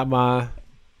my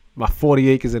 40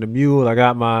 acres and a mule. I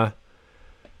got my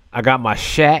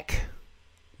shack,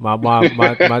 my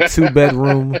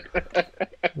 2-bedroom,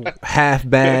 half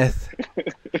bath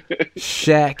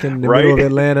shack in the middle of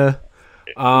Atlanta.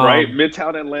 Right,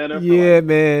 Midtown Atlanta. Yeah,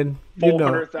 man.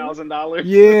 $400,000.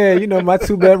 Yeah, my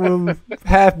 2-bedroom,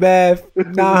 half bath,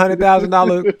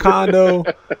 $900,000 condo.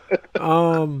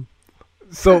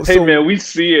 Hey, man, we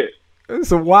see it.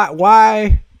 So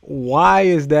why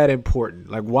is that important?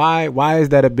 Like why is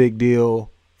that a big deal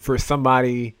for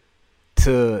somebody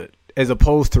to, as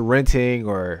opposed to renting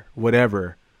or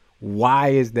whatever? Why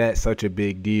is that such a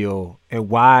big deal? And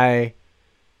why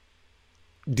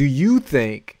do you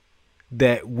think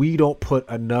that we don't put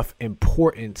enough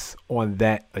importance on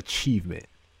that achievement?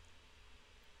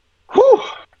 Whew,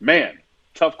 man,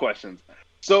 tough questions.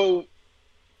 So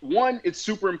one, it's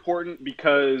super important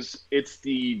because it's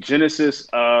the genesis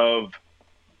of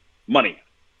money.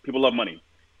 People love money.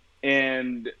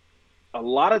 And a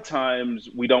lot of times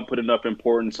we don't put enough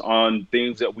importance on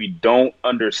things that we don't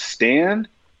understand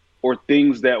or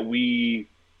things that we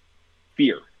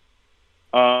fear.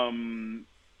 Um,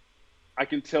 I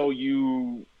can tell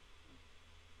you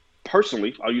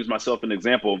personally, I'll use myself as an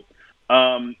example.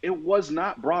 It was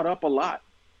not brought up a lot.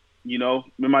 In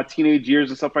my teenage years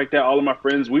and stuff like that, all of my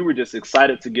friends, we were just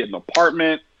excited to get an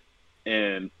apartment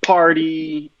and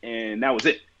party, and that was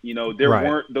it. There Right.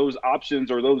 weren't those options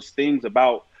or those things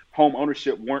about home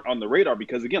ownership weren't on the radar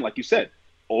because, again, like you said,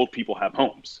 old people have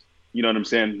homes. You know what I'm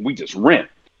saying? We just rent.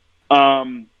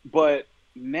 But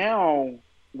now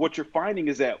what you're finding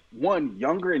is that one,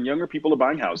 younger and younger people are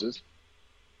buying houses,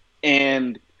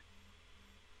 and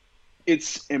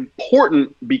it's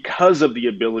important because of the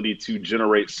ability to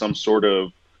generate some sort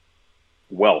of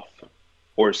wealth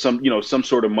or some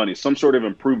sort of money, some sort of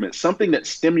improvement, something that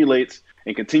stimulates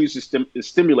and continues to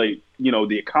stimulate,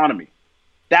 the economy.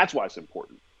 That's why it's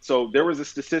important. So there was a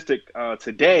statistic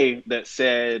today that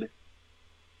said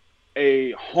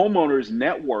a homeowner's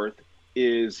net worth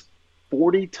is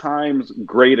 40 times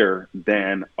greater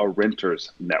than a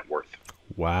renter's net worth.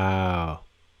 Wow.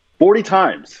 40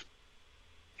 times.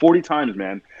 40 times,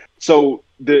 man. So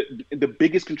the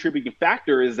biggest contributing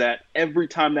factor is that every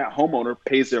time that homeowner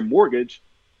pays their mortgage,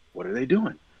 what are they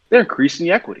doing? They're increasing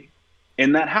the equity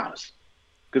in that house.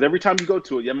 Because every time you go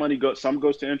to it, your money goes, some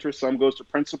goes to interest, some goes to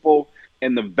principal,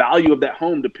 and the value of that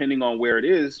home, depending on where it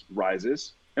is,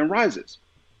 rises and rises.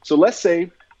 So let's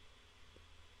say,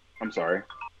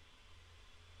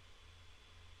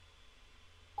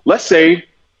 let's say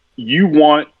you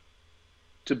want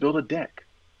to build a deck.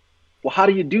 Well, how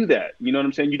do you do that? You know what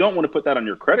I'm saying? You don't want to put that on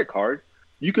your credit card.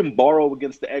 You can borrow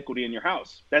against the equity in your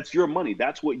house. That's your money.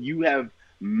 That's what you have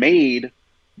made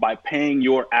by paying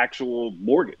your actual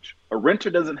mortgage. A renter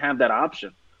doesn't have that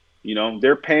option.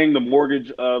 They're paying the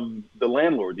mortgage of the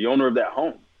landlord, the owner of that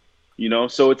home.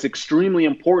 So it's extremely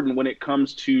important when it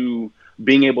comes to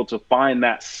being able to find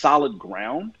that solid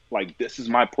ground, like this is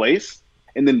my place,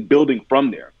 and then building from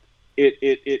there.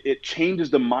 It changes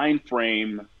the mind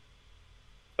frame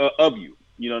of you.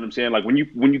 You know what I'm saying? Like when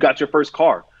you got your first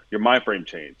car, your mind frame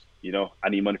changed. I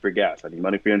need money for gas. I need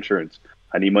money for insurance.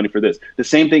 I need money for this. The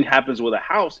same thing happens with a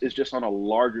house. It's just on a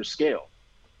larger scale,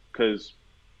 because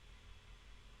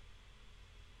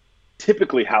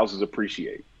typically houses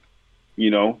appreciate.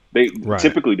 They Right.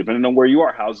 typically, depending on where you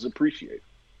are, houses appreciate.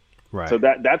 So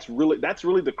Right. that's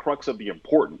really the crux of the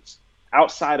importance.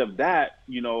 Outside of that,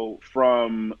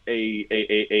 from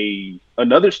a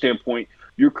another standpoint,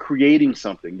 you're creating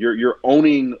something. You're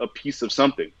owning a piece of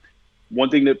something. One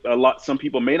thing that some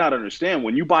people may not understand: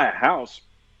 when you buy a house,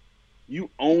 you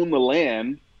own the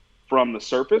land from the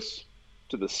surface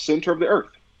to the center of the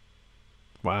earth.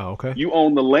 Wow. Okay. You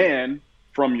own the land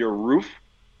from your roof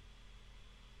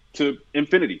to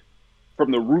infinity,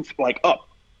 from the roof like up.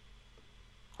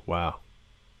 Wow.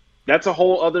 That's a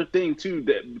whole other thing too.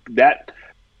 That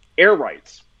air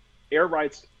rights, air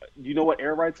rights. You know what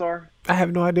air rights are? I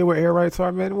have no idea what air rights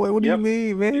are, man. What do you Yep.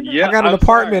 mean, man? I Yeah. got an I'm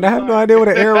sorry. apartment. I I'm have no sorry. idea what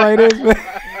an air right is, man.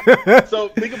 So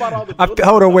think about all the buildings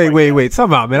Hold and on, stuff like that. wait.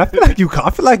 Time out, man. I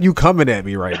feel like you coming at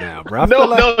me right now, bro. No,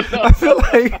 no, no, I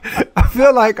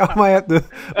feel like I might have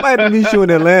to meet you in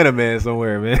Atlanta, man,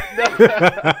 somewhere, man. no.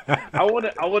 I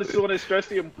want to stress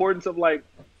the importance of like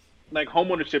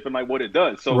homeownership and like what it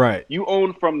does. So Right. you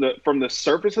own from the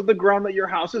surface of the ground that your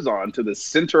house is on to the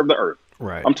center of the earth.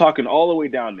 Right. I'm talking all the way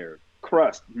down there,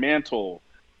 crust, mantle,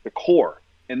 the core,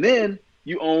 and then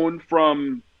you own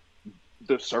from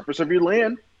the surface of your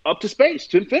land up to space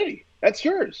to infinity. That's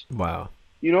yours. Wow.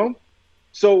 You know,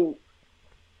 so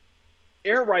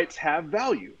air rights have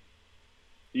value.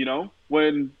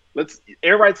 When let's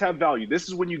air rights have value. This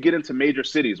is when you get into major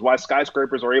cities, why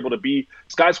skyscrapers are able to be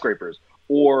skyscrapers,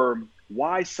 or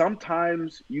why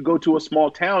sometimes you go to a small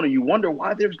town and you wonder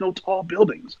why there's no tall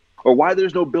buildings or why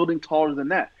there's no building taller than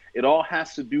that. It all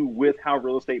has to do with how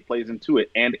real estate plays into it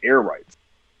and air rights.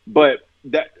 But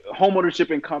that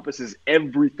homeownership encompasses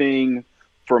everything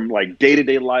from like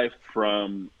day-to-day life,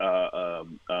 from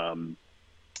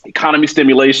economy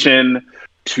stimulation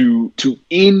to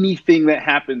anything that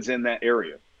happens in that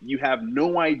area. You have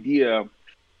no idea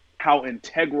how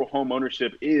integral home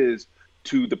ownership is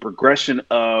to the progression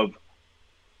of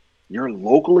your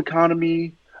local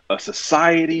economy, a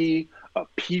society, a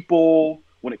people.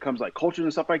 When it comes like culture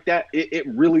and stuff like that, it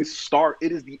really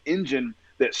it is the engine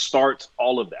that starts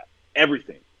all of that,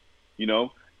 everything.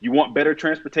 You want better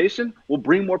transportation? We'll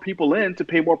bring more people in to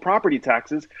pay more property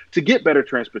taxes to get better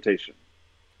transportation.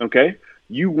 Okay.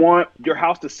 You want your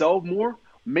house to sell more?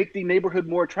 make the neighborhood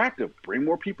more attractive, bring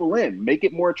more people in, make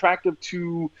it more attractive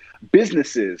to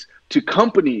businesses, to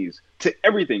companies, to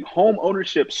everything. Home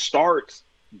ownership starts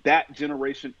that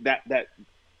generation, that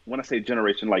when I say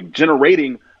generation, like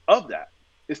generating of that.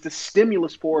 It's the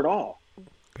stimulus for it all,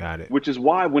 Got it. which is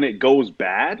why when it goes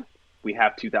bad, we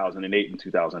have 2008 and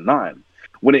 2009.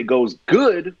 When it goes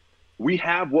good, we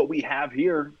have what we have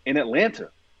here in Atlanta.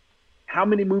 How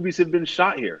many movies have been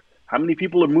shot here? How many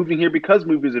people are moving here because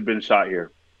movies have been shot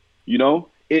here? You know,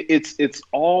 it's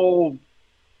all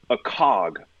a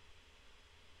cog.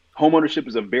 Homeownership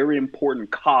is a very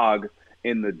important cog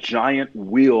in the giant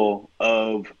wheel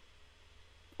of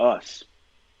us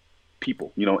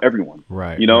people. You know, everyone.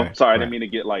 Right, You know, right, sorry, I didn't right. mean to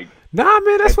get like Nah,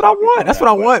 man, that's head what I talking want. from That's what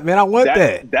I that, but want, man. I want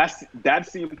that.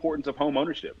 that's the importance of home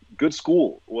ownership. Good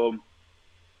school. Well,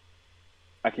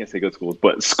 I can't say good schools,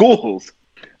 but schools.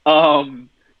 Um,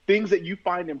 things that you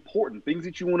find important, things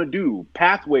that you want to do,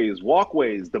 pathways,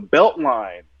 walkways, the belt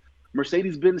line,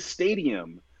 Mercedes-Benz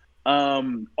Stadium,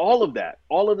 all of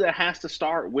that has to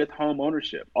start with home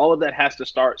ownership. All of that has to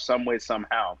start some way,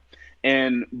 somehow.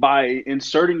 And by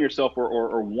inserting yourself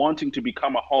or wanting to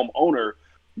become a homeowner,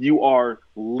 you are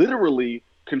literally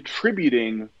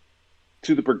contributing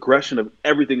to the progression of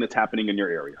everything that's happening in your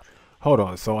area. Hold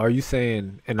on. So are you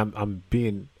saying, and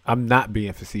I'm not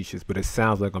being facetious, but it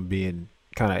sounds like I'm being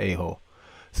kind of a hole.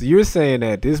 So you're saying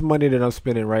that this money that I'm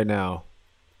spending right now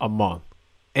a month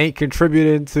ain't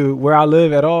contributing to where I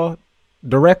live at all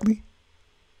directly?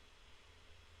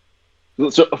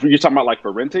 So you're talking about like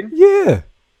for renting? Yeah.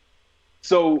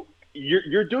 So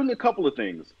you're doing a couple of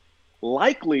things.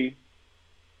 Likely,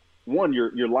 one,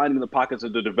 you're lining the pockets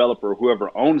of the developer or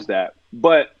whoever owns that,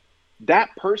 but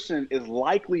that person is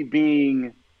likely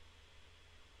being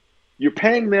you're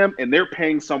paying them and they're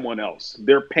paying someone else.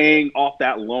 They're paying off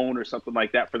that loan or something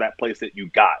like that for that place that you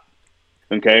got.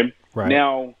 Okay. Right.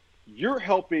 Now you're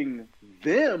helping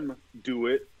them do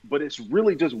it, but it's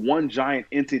really just one giant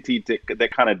entity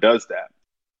that kind of does that.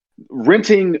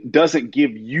 Renting doesn't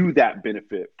give you that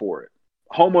benefit for it.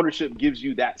 Homeownership gives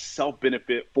you that self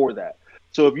benefit for that.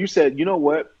 So if you said, you know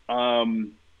what, I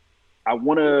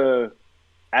want to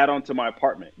add on to my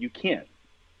apartment, you can't.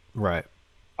 Right.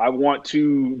 I want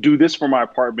to do this for my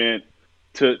apartment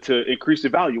to increase the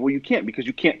value. Well, you can't because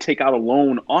you can't take out a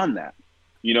loan on that.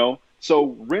 You know,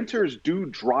 so renters do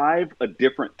drive a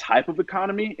different type of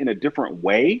economy in a different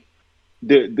way.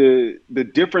 The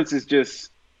difference is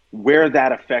just where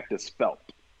that effect is felt,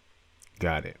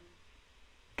 Got it.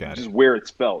 Got just it. where it's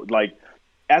felt. Like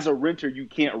as a renter, you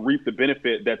can't reap the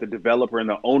benefit that the developer and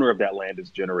the owner of that land is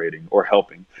generating or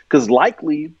helping. Because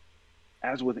likely,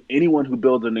 as with anyone who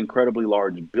builds an incredibly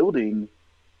large building,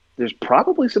 there's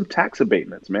probably some tax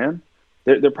abatements, man.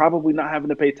 They're probably not having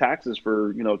to pay taxes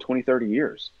for, 20, 30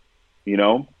 years, you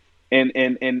know? And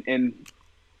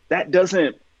that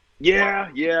doesn't, yeah.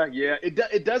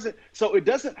 It doesn't, so it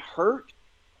doesn't hurt.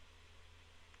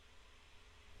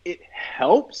 It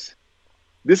helps.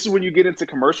 This is when you get into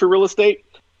commercial real estate.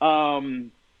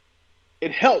 Um,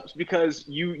 it helps because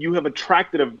you have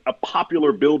attracted a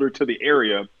popular builder to the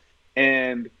area,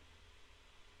 and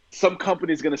some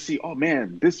company is going to see, oh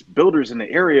man, this builder's in the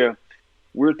area.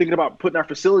 We're thinking about putting our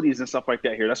facilities and stuff like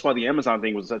that here. That's why the Amazon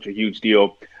thing was such a huge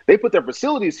deal. They put their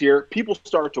facilities here. People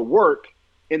start to work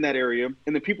in that area,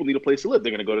 and then people need a place to live.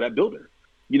 They're going to go to that builder.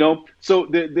 So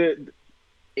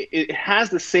it has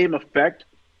the same effect,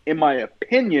 in my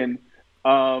opinion.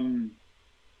 Um,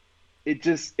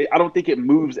 I don't think it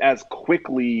moves as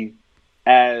quickly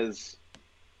as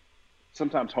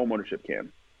sometimes homeownership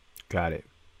can. Got it.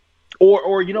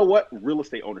 Or you know what, real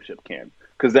estate ownership can,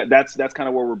 because that's kind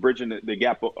of where we're bridging the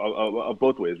gap of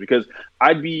both ways. Because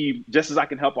I'd be just as I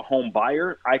can help a home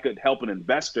buyer, I could help an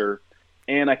investor,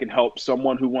 and I can help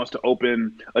someone who wants to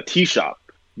open a tea shop.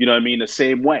 You know what I mean? The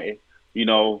same way,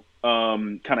 kind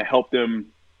of help them,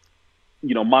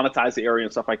 monetize the area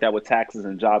and stuff like that with taxes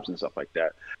and jobs and stuff like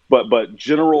that. But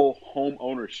general home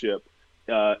ownership,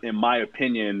 in my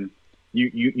opinion,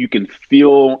 you can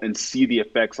feel and see the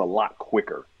effects a lot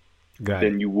quicker Got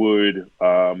it. than you would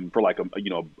for like a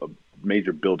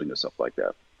major building or stuff like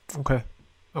that. Okay.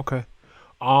 Okay.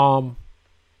 Um.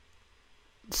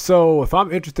 So if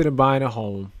I'm interested in buying a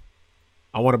home,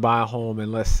 I want to buy a home,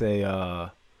 and let's say, I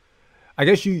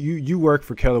guess you work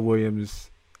for Keller Williams,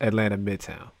 Atlanta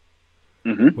Midtown.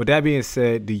 Hmm. With that being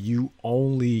said, can you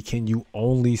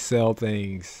only sell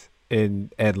things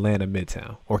in Atlanta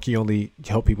Midtown, or can you only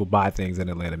help people buy things in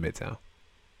Atlanta Midtown?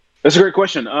 That's a great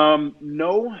question.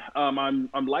 No, I'm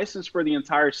licensed for the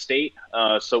entire state.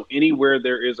 So anywhere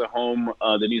there is a home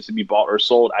that needs to be bought or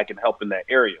sold, I can help in that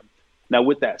area. Now,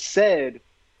 with that said,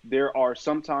 there are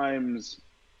sometimes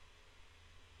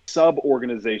sub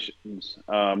organizations.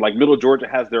 Like Middle Georgia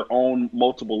has their own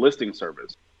multiple listing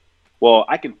service. Well,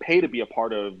 I can pay to be a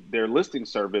part of their listing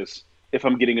service if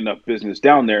I'm getting enough business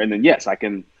down there. And then, yes, I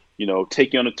can,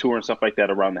 take you on a tour and stuff like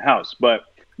that around the house. But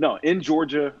no, in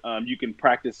Georgia, you can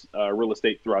practice real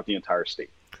estate throughout the entire state.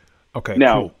 Okay,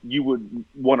 Now, cool. you would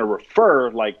want to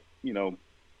refer, like, you don't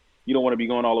want to be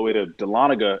going all the way to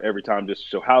Dahlonega every time just to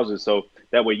show houses. So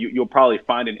that way you'll probably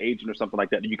find an agent or something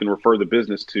like that you can refer the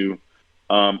business to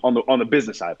on the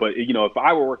business side. But, if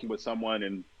I were working with someone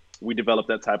and we developed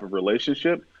that type of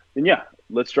relationship, then yeah,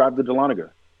 let's drive to Dahlonega.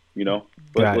 Got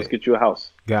Let's it. get you a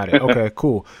house. Got it. Okay,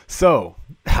 cool. So,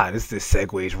 this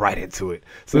segues right into it.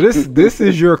 So this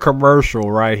is your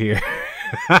commercial right here.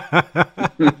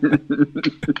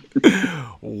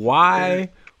 Why,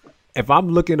 if I'm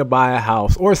looking to buy a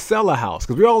house or sell a house,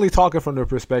 because we're only talking from the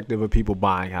perspective of people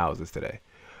buying houses today,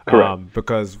 Correct.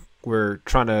 because we're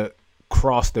trying to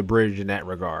cross the bridge in that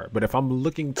regard. But if I'm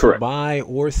looking to Correct. buy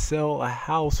or sell a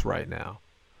house right now,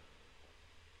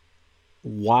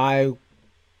 why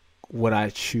would I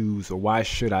choose, or why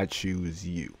should I choose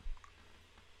you?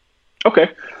 Okay.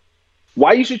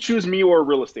 Why you should choose me or a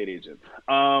real estate agent?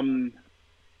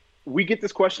 We get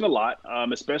this question a lot,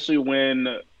 especially when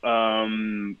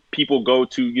people go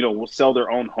to, will sell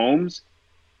their own homes.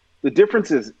 The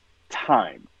difference is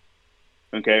time.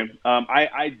 Okay.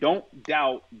 I don't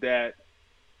doubt that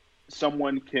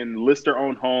someone can list their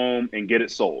own home and get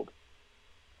it sold.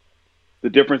 The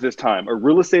difference is time. A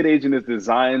real estate agent is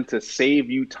designed to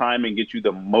save you time and get you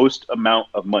the most amount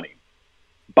of money.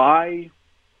 By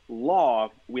law,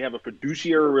 we have a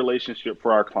fiduciary relationship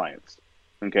for our clients.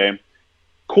 Okay.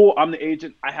 Cool. I'm the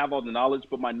agent. I have all the knowledge,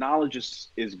 but my knowledge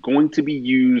is going to be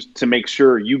used to make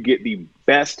sure you get the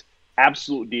best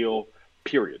absolute deal,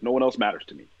 period. No one else matters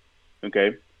to me.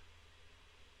 Okay.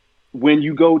 When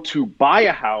you go to buy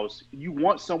a house, you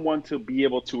want someone to be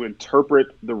able to interpret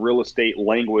the real estate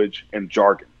language and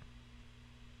jargon.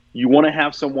 You want to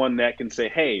have someone that can say,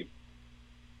 hey,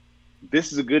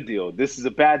 this is a good deal. This is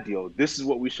a bad deal. This is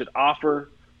what we should offer.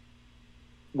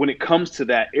 When it comes to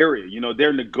that area,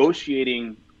 they're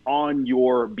negotiating on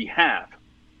your behalf.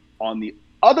 On the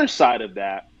other side of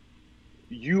that,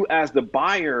 you as the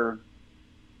buyer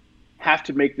have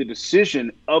to make the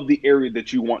decision of the area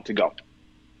that you want to go.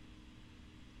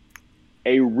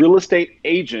 A real estate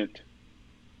agent,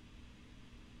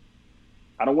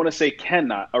 I don't want to say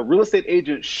cannot, a real estate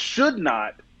agent should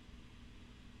not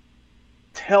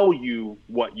tell you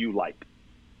what you like.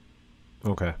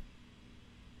 Okay.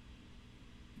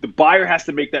 The buyer has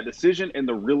to make that decision, and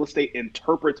the real estate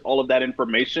interprets all of that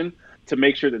information to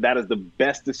make sure that that is the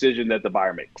best decision that the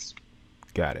buyer makes.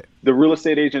 Got it. The real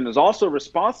estate agent is also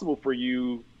responsible for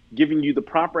you, giving you the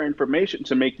proper information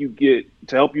to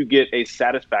help you get a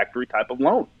satisfactory type of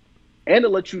loan, and to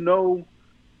let you know,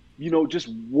 just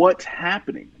what's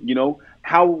happening,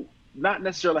 how, not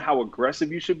necessarily how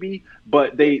aggressive you should be,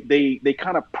 but they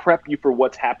kind of prep you for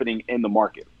what's happening in the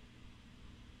market.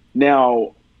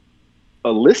 Now,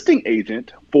 a listing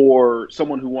agent, for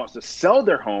someone who wants to sell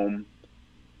their home,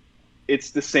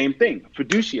 it's the same thing.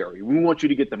 Fiduciary. We want you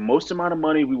to get the most amount of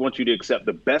money. We want you to accept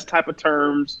the best type of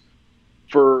terms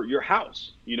for your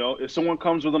house. If someone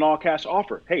comes with an all cash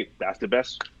offer, hey, that's the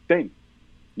best thing.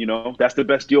 That's the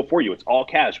best deal for you. It's all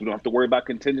cash. We don't have to worry about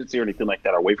contingency or anything like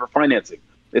that, or wait for financing.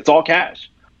 It's all cash,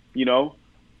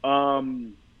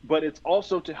 but it's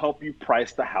also to help you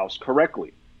price the house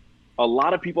correctly. A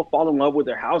lot of people fall in love with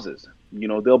their houses.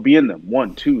 They'll be in them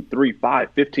 1, 2, 3,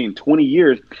 5, 15, 20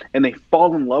 years, and they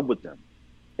fall in love with them.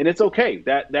 And it's okay.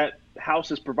 That house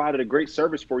has provided a great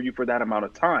service for you for that amount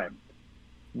of time.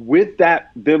 With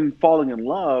that, them falling in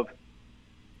love,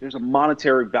 there's a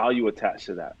monetary value attached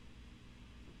to that.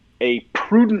 A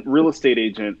prudent real estate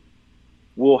agent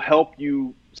will help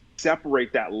you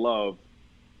separate that love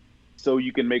so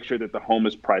you can make sure that the home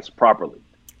is priced properly.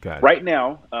 Got it. Right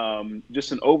now,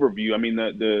 just an overview. I mean,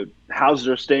 the houses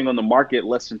are staying on the market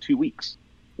less than 2 weeks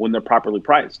when they're properly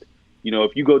priced.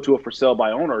 If you go to a for sale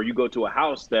by owner, or you go to a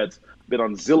house that's been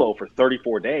on Zillow for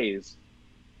 34 days,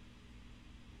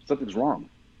 something's wrong.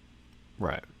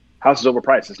 Right. House is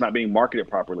overpriced. It's not being marketed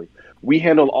properly. We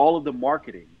handle all of the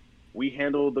marketing. We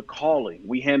handle the calling.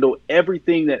 We handle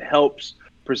everything that helps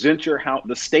present your house,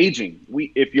 the staging.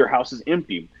 If your house is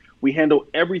empty, we handle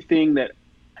everything that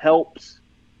helps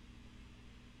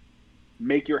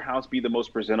make your house be the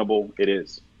most presentable it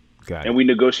is. Got it. And we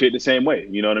negotiate the same way.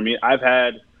 You know what I mean? I've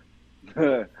had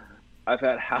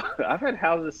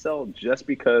houses sell just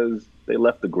because they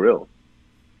left the grill.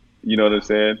 You know what I'm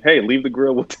saying? Hey, leave the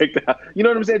grill. We'll take the house. You know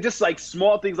what I'm saying? Just like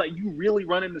small things, like you really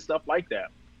run into stuff like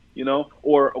that.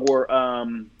 or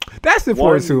That's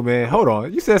important too, man. Hold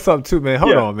on. You said something too, man.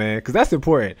 Hold yeah, on, man, because that's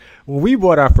important. When we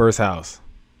bought our first house,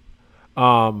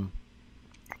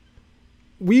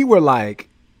 we were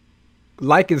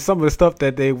liking some of the stuff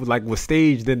that they was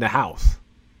staged in the house,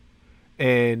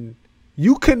 and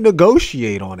you can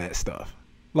negotiate on that stuff,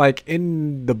 like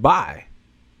in the buy.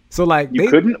 So you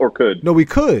couldn't or could? No, we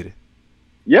could.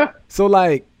 Yeah. So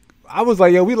I was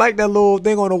like, yo, we like that little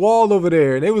thing on the wall over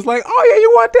there, and they was like, oh yeah,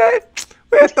 you want that?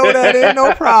 We'll throw that in,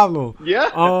 no problem.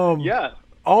 Yeah. Yeah.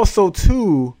 Also,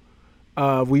 too,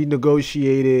 we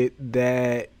negotiated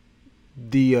that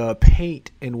the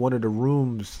paint in one of the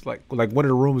rooms, like one of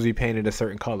the rooms, we painted a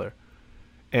certain color,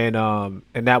 and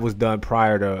that was done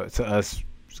prior to us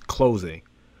closing.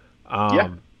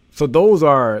 Yeah. So those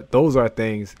are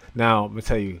things. Now I'm gonna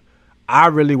tell you, I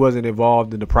really wasn't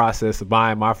involved in the process of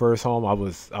buying my first home. I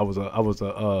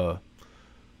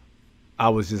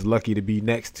was just lucky to be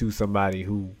next to somebody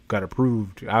who got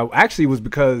approved. I actually was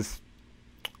because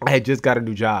I had just got a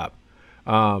new job.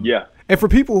 Yeah. And for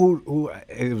people who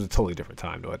it was a totally different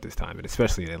time though at this time, and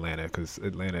especially in Atlanta, because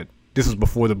Atlanta, this was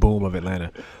before the boom of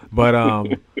Atlanta. But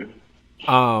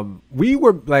we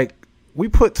were we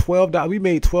put $12. We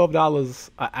made $12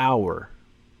 an hour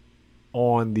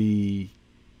on the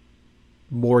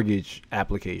mortgage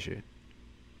application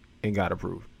and got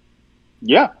approved.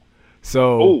 Yeah.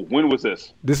 So when was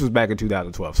this? This was back in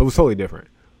 2012, so it was totally different.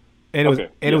 And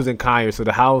it was in Conyers. So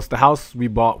the house we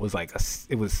bought was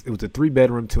it was a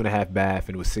 3-bedroom, 2.5 bath,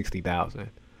 and it was $60,000.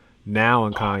 Now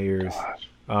in Conyers,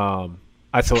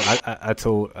 I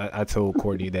told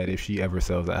Courtney that if she ever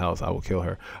sells that house, I will kill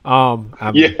her.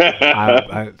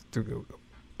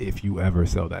 If you ever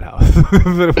sell that house,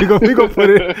 we gonna put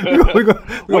it. We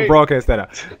gonna broadcast that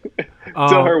out.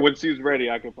 Tell her when she's ready.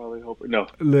 I can probably help her. No,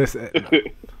 listen.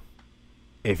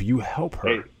 If you help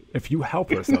her. If you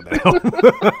help her sell that house.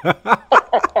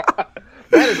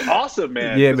 That is awesome,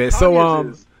 man. Yeah, man.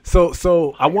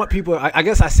 So I want people. I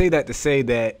guess I say that to say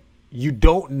that you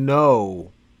don't know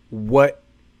what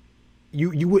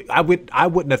you would. I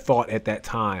wouldn't have thought at that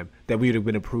time that we would have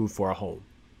been approved for a home.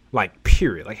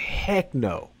 Period. Heck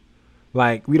no.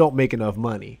 We don't make enough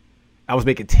money. I was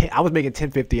making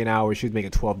 $10.50 an hour. She was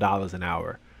making $12 an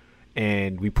hour,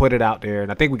 and we put it out there.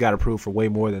 And I think we got approved for way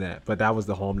more than that. But that was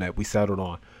the home that we settled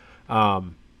on.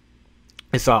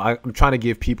 And so I'm trying to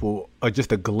give people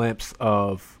just a glimpse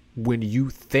of when you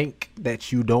think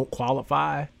that you don't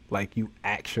qualify, you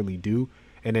actually do.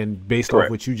 And then based off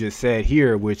what you just said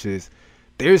here, which is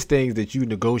there's things that you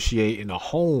negotiate in a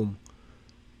home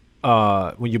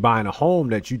when you're buying a home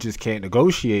that you just can't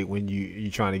negotiate when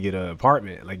you're trying to get an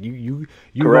apartment. You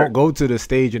won't go to the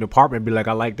stage in an apartment and be like,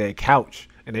 I like that couch.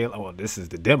 And they're like, well, this is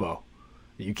the demo.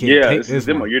 You can't take this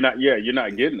demo. You're not getting it. You're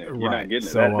not getting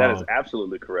it. That is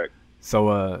absolutely correct. So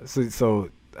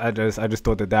I just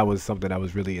thought that was something that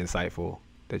was really insightful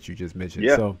that you just mentioned.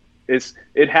 Yeah. So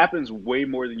it happens way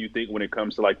more than you think when it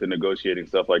comes to the negotiating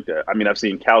stuff like that. I mean, I've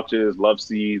seen couches, love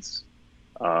seats,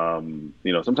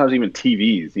 sometimes even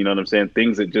TVs, you know what I'm saying?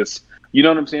 Things that just, you know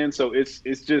what I'm saying? So it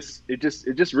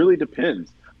just really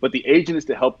depends. But the agent is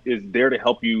there to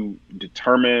help you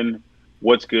determine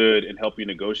what's good and help you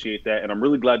negotiate that. And I'm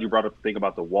really glad you brought up the thing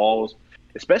about the walls,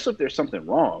 especially if there's something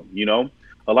wrong.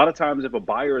 A lot of times if a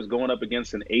buyer is going up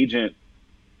against an agent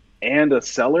and a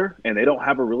seller and they don't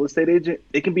have a real estate agent,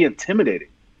 it can be intimidating.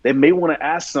 They may want to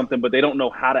ask something, but they don't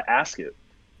know how to ask it,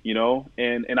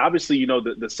 and obviously,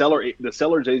 the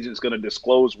seller's agent is going to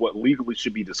disclose what legally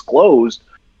should be disclosed.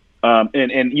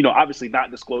 And obviously not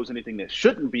disclose anything that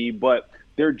shouldn't be, but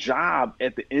their job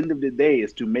at the end of the day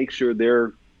is to make sure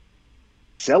their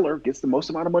seller gets the most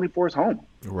amount of money for his home.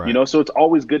 Right. So it's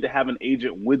always good to have an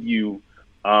agent with you,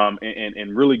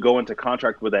 and really go into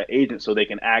contract with that agent so they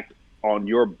can act on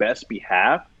your best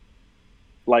behalf,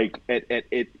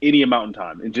 at any amount in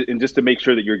time, and just to make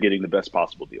sure that you're getting the best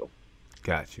possible deal.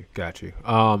 Got you.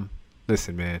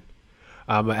 Listen, man,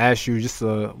 I'm gonna ask you just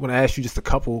a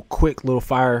couple quick little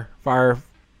fire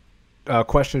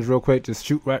questions real quick. Just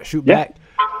shoot back. So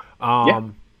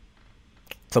I'm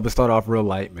gonna start off real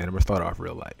light, man.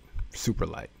 Super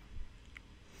light.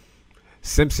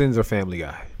 Simpsons or Family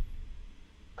Guy?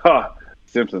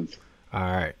 Simpsons. All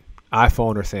right.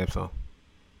 iPhone or Samsung?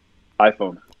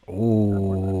 iPhone.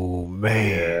 Oh man.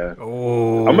 Yeah.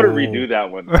 Oh. I'm gonna redo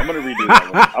that one. I'm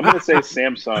gonna say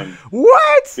Samsung.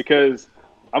 What? Because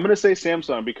I'm gonna say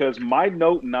Samsung because my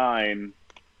Note 9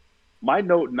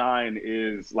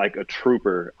 is like a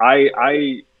trooper.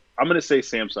 I'm gonna say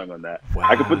Samsung on that. Wow.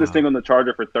 I could put this thing on the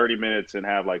charger for 30 minutes and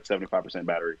have 75%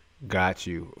 battery. Got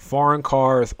you. Foreign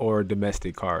cars or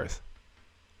domestic cars?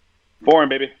 Foreign,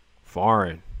 baby.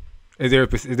 Foreign. Is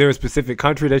there a specific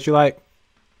country that you like?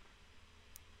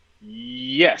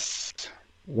 Yes.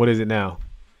 What is it now?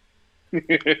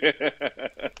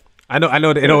 I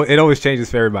know that it always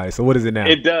changes for everybody. So what is it now?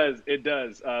 It does.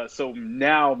 So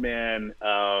now, man,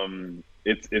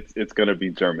 it's gonna be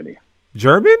Germany.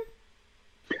 German?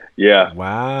 Yeah.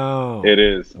 Wow. It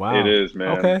is. Wow. It is,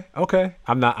 man. Okay.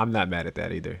 I'm not mad at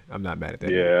that either. I'm not mad at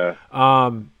that. Yeah.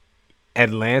 Either.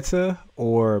 Atlanta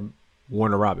or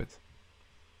Warner Robins?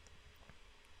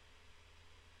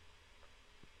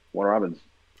 Warner Robins.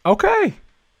 Okay.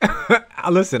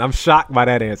 Listen, I'm shocked by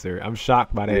that answer.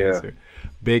 Answer.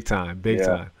 Big time.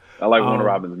 I like Warner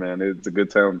Robins, man. It's a good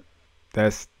town.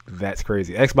 That's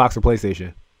crazy. Xbox or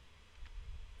PlayStation?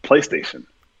 PlayStation.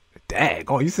 Dang.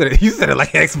 Oh, you said it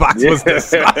like Xbox was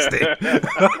disgusting.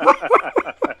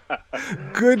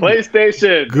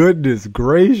 PlayStation. Goodness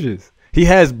gracious. He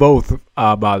has both,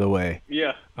 by the way.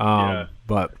 Yeah.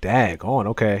 But dag on,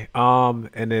 okay.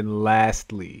 And then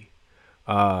lastly,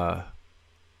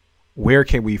 where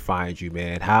can we find you,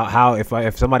 man? How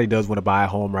if somebody does want to buy a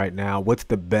home right now, what's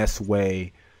the best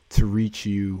way to reach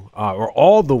you, or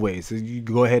all the ways? So you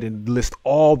go ahead and list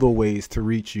all the ways to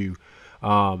reach you,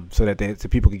 so that so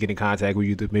people can get in contact with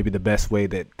you. Maybe the best way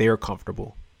that they're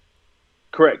comfortable.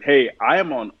 Correct. Hey, I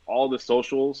am on all the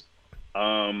socials.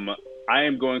 I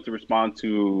am going to respond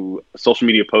to social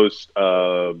media posts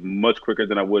much quicker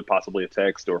than I would possibly a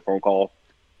text or a phone call.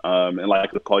 And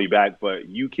likely to call you back, but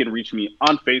you can reach me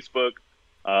on Facebook.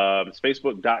 It's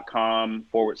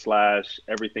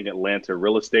facebook.com/everything Atlanta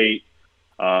real estate.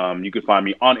 You can find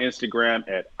me on Instagram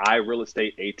at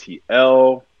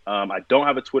iRealestateATL. I don't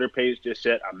have a Twitter page just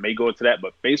yet. I may go into that,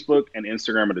 but Facebook and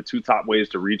Instagram are the two top ways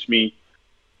to reach me.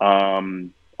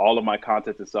 All of my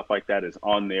content and stuff like that is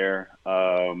on there.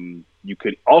 You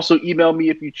could also email me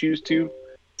if you choose to,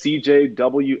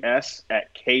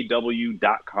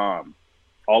 cjws@kw.com.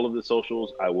 All of the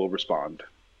socials, I will respond.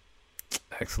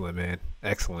 Excellent, man.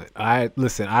 Excellent. I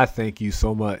thank you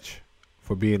so much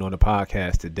for being on the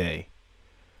podcast today.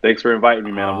 Thanks for inviting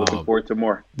me, man. I'm looking forward to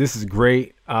more. This is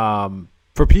great.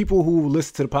 For people who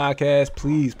listen to the podcast,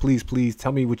 please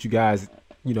tell me what you guys,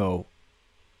 were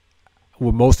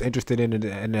most interested in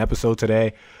the episode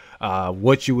today.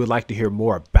 What you would like to hear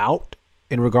more about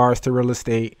in regards to real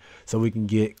estate, so we can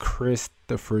get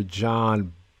Christopher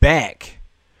John back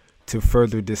to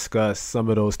further discuss some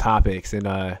of those topics.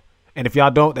 And if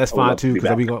y'all don't, that's fine too,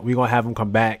 because we gonna have him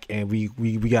come back, and he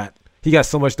got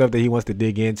so much stuff that he wants to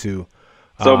dig into.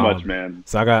 So much, man.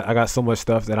 So I got so much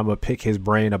stuff that I'm gonna pick his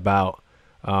brain about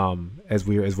as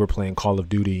we're playing Call of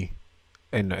Duty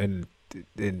and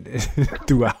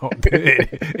throughout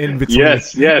in between.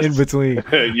 Yes. In between.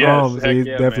 Yes. So he's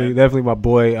definitely my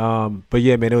boy. But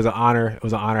yeah, man, it was an honor. It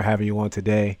was an honor having you on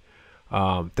today.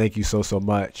 Thank you so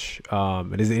much.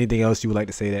 And is there anything else you would like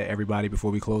to say to everybody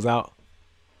before we close out?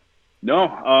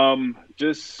 No,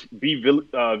 just be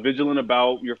vigilant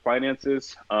about your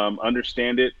finances.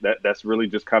 Understand it. That's really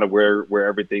just kind of where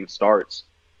everything starts.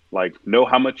 Like, know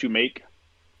how much you make.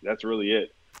 That's really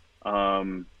it.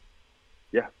 Yeah.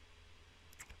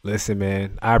 Listen,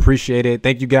 man, I appreciate it.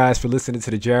 Thank you guys for listening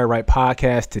to the Jared Wright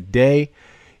podcast today.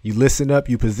 You listen up,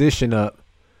 you position up,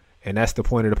 and that's the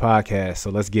point of the podcast.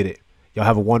 So let's get it. Y'all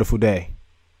have a wonderful day.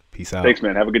 Peace out. Thanks,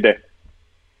 man. Have a good day.